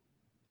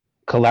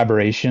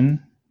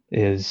collaboration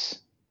is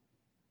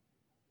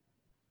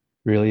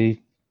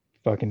really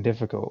fucking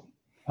difficult.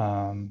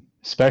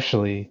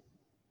 Especially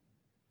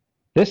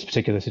this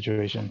particular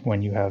situation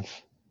when you have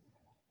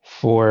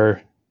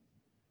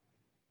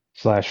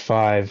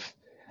 4/5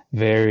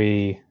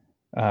 very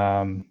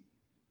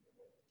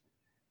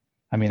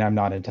I'm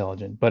not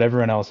intelligent, but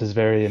everyone else is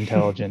very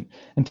intelligent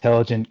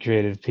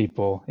creative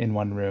people in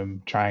one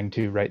room trying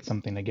to write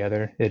something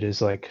together. It is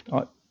like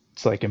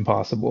it's like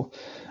impossible.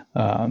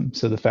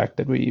 So the fact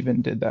that we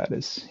even did that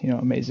is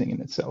amazing in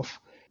itself,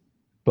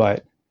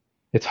 but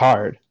it's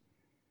hard.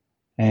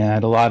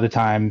 And a lot of the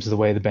times the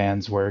way the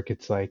bands work,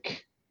 it's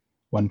like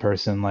one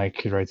person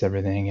like writes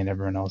everything and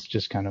everyone else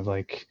just kind of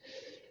like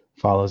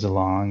follows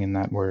along, and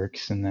that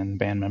works. And then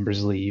band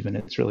members leave and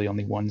it's really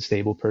only one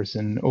stable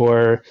person,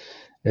 or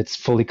it's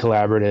fully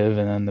collaborative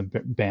and then the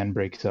band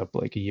breaks up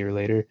like a year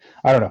later.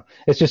 I don't know.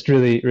 It's just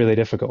really, really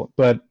difficult.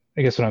 But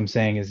I guess what I'm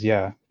saying is,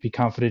 be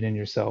confident in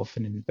yourself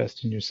and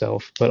invest in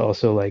yourself, but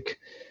also like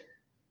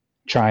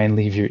try and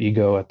leave your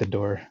ego at the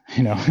door,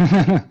 I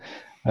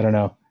don't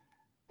know.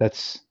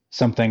 That's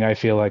something I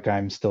feel like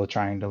I'm still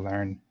trying to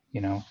learn,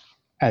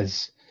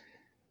 as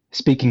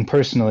speaking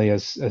personally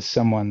as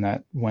someone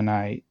that when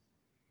I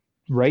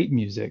write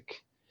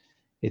music,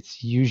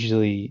 it's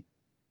usually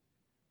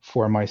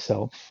for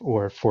myself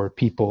or for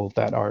people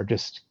that are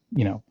just,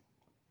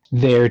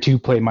 there to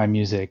play my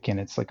music, and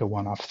it's like a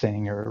one-off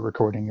thing or a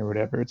recording or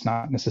whatever. It's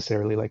not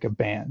necessarily like a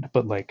band,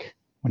 but like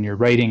when you're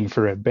writing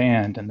for a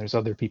band and there's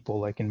other people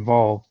like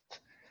involved,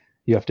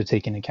 you have to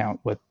take into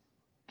account what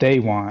they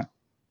want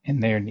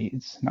and their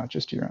needs, not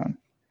just your own.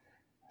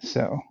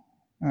 So,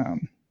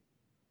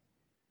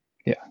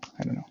 yeah,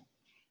 I don't know.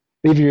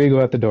 Leave your ego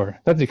at the door.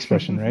 That's the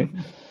expression, right?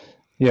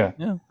 Yeah.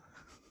 Yeah.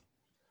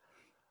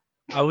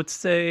 I would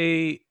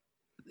say,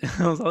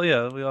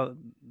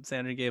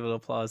 Sandra gave an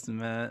applause to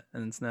Matt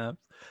and Snaps.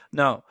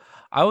 No,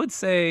 I would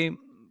say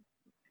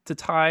to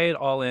tie it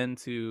all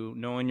into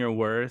knowing your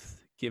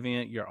worth, giving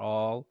it your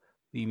all,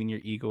 leaving your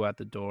ego at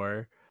the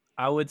door.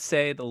 I would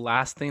say the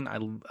last thing I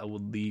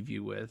would leave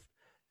you with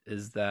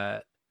is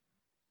that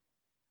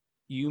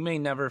you may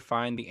never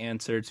find the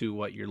answer to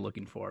what you're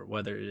looking for,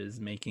 whether it is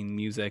making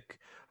music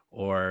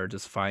or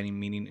just finding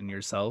meaning in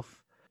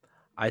yourself.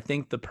 I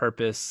think the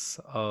purpose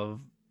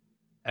of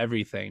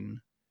everything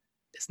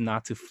is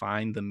not to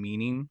find the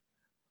meaning,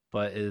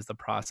 but is the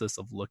process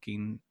of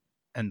looking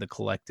and the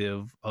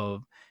collective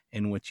of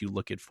in which you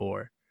look it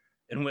for,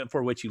 and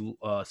for which you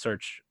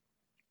search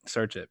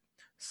it.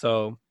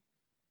 So,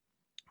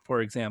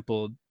 for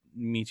example,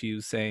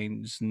 Michi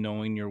saying just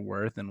knowing your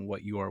worth and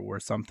what you are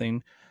worth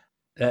something,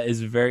 that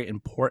is very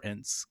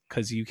important,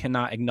 because you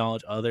cannot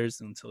acknowledge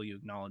others until you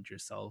acknowledge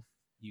yourself.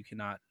 You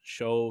cannot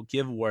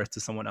give worth to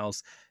someone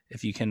else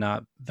if you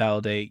cannot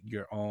validate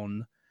your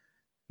own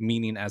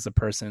meaning as a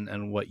person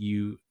and what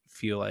you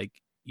feel like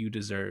you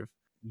deserve.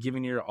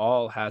 Giving your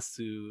all has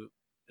to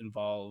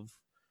involve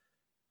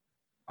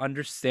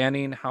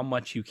understanding how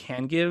much you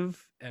can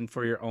give and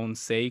for your own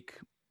sake,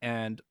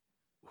 and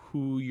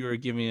who you're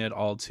giving it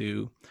all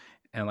to.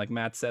 And like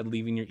Matt said,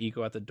 leaving your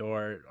ego at the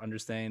door,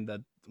 understanding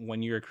that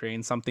when you're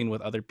creating something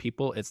with other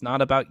people, it's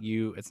not about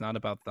you, it's not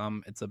about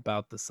them, it's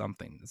about the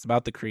something, it's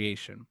about the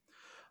creation.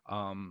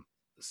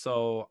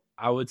 So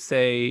I would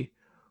say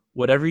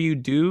whatever you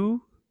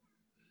do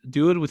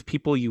it with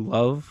people you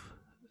love,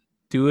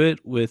 do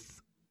it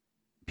with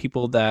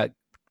people that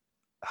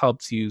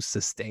helps you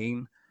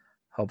sustain,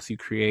 helps you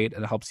create,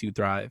 and helps you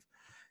thrive.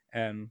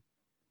 And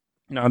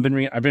I've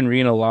been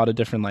reading a lot of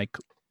different like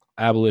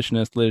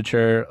abolitionist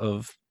literature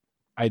of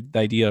the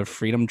idea of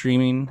freedom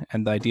dreaming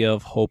and the idea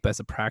of hope as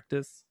a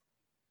practice,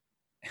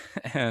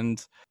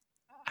 and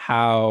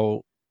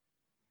how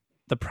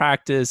the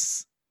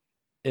practice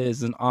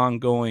is an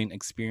ongoing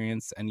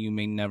experience and you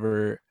may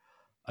never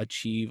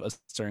achieve a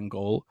certain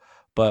goal,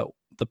 but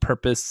the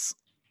purpose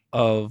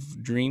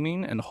of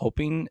dreaming and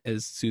hoping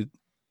is to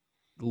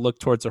look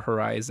towards the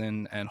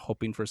horizon and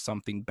hoping for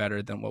something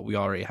better than what we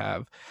already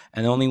have.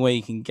 And the only way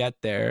you can get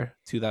there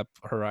to that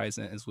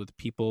horizon is with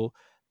people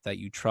that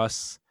you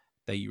trust,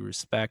 that you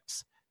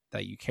respect,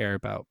 that you care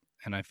about.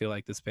 And I feel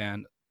like this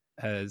band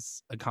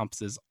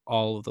encompasses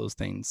all of those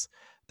things,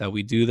 that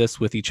we do this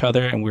with each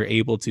other and we're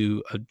able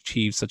to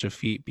achieve such a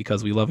feat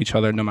because we love each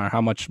other, no matter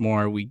how much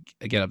more we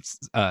get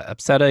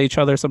upset at each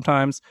other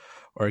sometimes,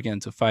 or get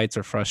into fights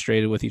or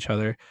frustrated with each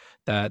other.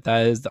 That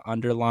is the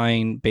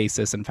underlying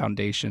basis and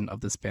foundation of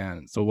this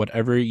band. So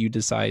whatever you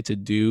decide to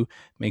do,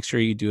 make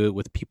sure you do it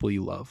with people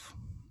you love.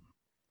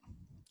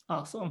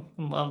 Awesome.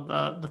 Love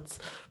that. That's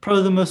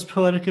probably the most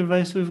poetic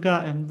advice we've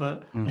gotten,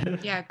 but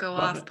yeah, go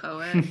off,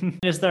 poet.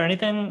 Is there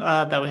anything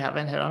that we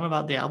haven't hit on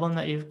about the album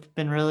that you've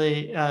been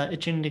really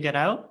itching to get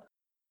out?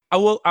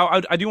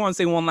 I do want to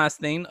say one last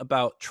thing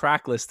about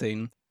track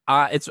listing.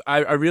 It's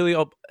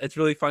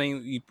really funny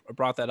you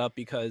brought that up,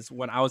 because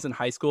when I was in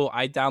high school,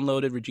 I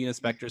downloaded Regina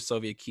Spektor's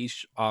Soviet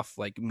Quiche off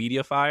like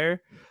MediaFire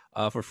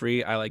for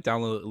free. I like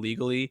downloaded it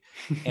illegally,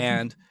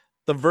 and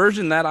the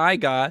version that I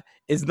got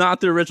is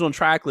not the original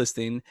track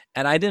listing,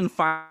 and I didn't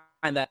find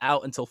that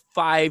out until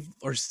 5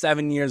 or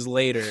 7 years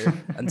later.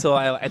 until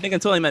I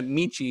met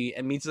Michi,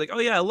 and Michi's like, "Oh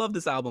yeah, I love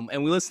this album,"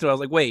 and we listened to it. I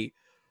was like, "Wait,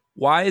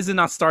 why is it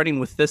not starting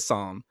with this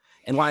song?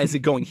 And why is it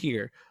going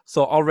here?"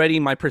 So already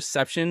my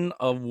perception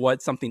of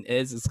what something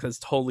is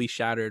totally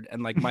shattered,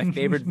 and like my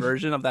favorite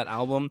version of that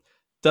album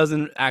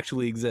doesn't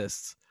actually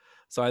exist.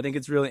 So I think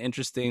it's really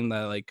interesting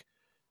that, like,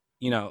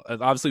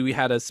 obviously we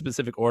had a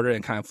specific order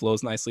and kind of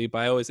flows nicely, but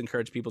I always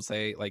encourage people to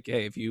say, like,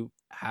 hey, if you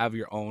have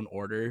your own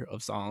order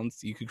of songs,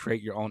 you could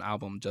create your own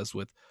album just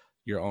with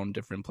your own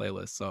different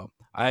playlists. So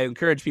I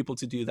encourage people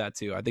to do that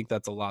too. I think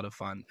that's a lot of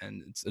fun,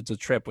 and it's a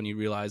trip when you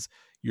realize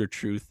your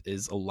truth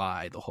is a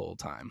lie the whole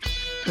time.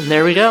 And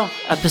there we go.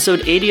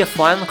 Episode 80 of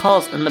Flying the Call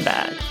is in the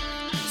bag.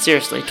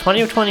 Seriously,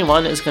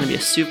 2021 is going to be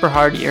a super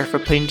hard year for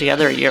putting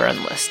together a year-end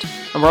list,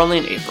 and we're only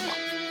in April.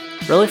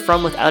 Really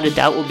From Without a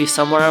Doubt will be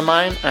somewhere on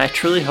mine, and I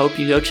truly hope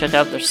you go check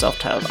out their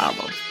self-titled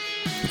album.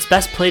 It's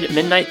best played at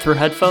midnight through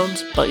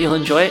headphones, but you'll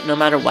enjoy it no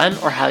matter when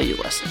or how you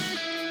listen.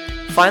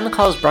 Flying the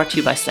Call is brought to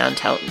you by Sound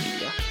Talent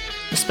Media.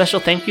 A special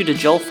thank you to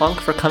Joel Funk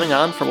for coming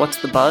on for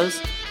What's the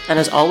Buzz, and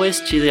as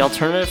always to The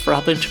Alternative for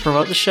helping to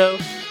promote the show,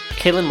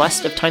 Kaylin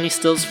West of Tiny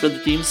Stills for the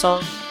theme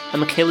song,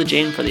 and Michaela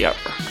Jane for the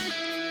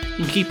artwork.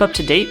 You can keep up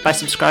to date by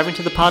subscribing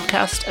to the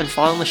podcast and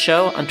following the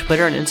show on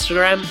Twitter and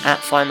Instagram at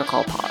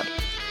FlyInTheCallPod.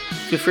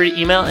 Feel free to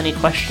email any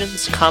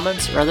questions,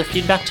 comments, or other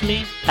feedback to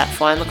me at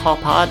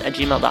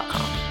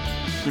flyinthecallpod@gmail.com.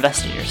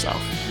 Invest in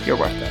yourself. You're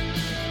worth it.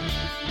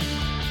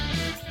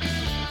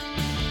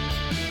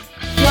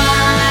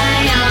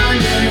 Fly on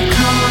the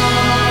call.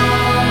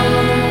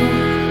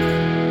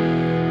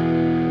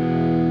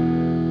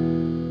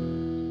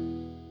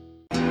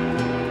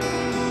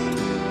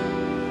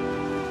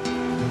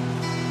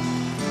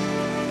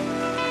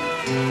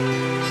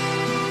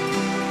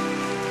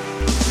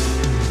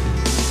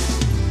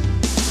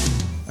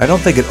 I don't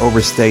think it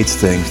overstates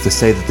things to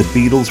say that the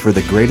Beatles were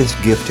the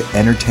greatest gift to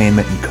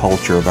entertainment and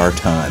culture of our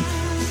time,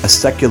 a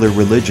secular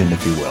religion,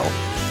 if you will,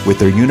 with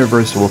their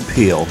universal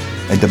appeal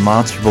and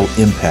demonstrable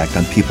impact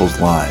on people's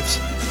lives.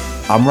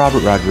 I'm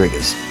Robert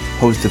Rodriguez,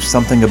 host of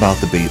Something About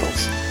the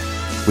Beatles.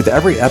 With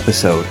every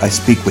episode, I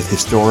speak with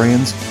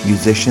historians,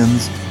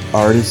 musicians,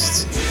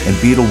 artists, and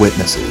Beatle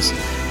witnesses,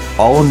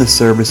 all in the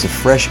service of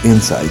fresh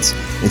insights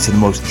into the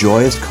most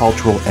joyous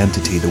cultural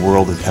entity the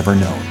world has ever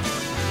known.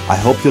 I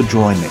hope you'll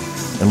join me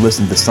and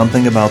listen to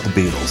Something About the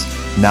Beatles,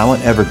 now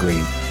on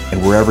Evergreen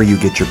and wherever you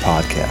get your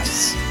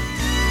podcasts.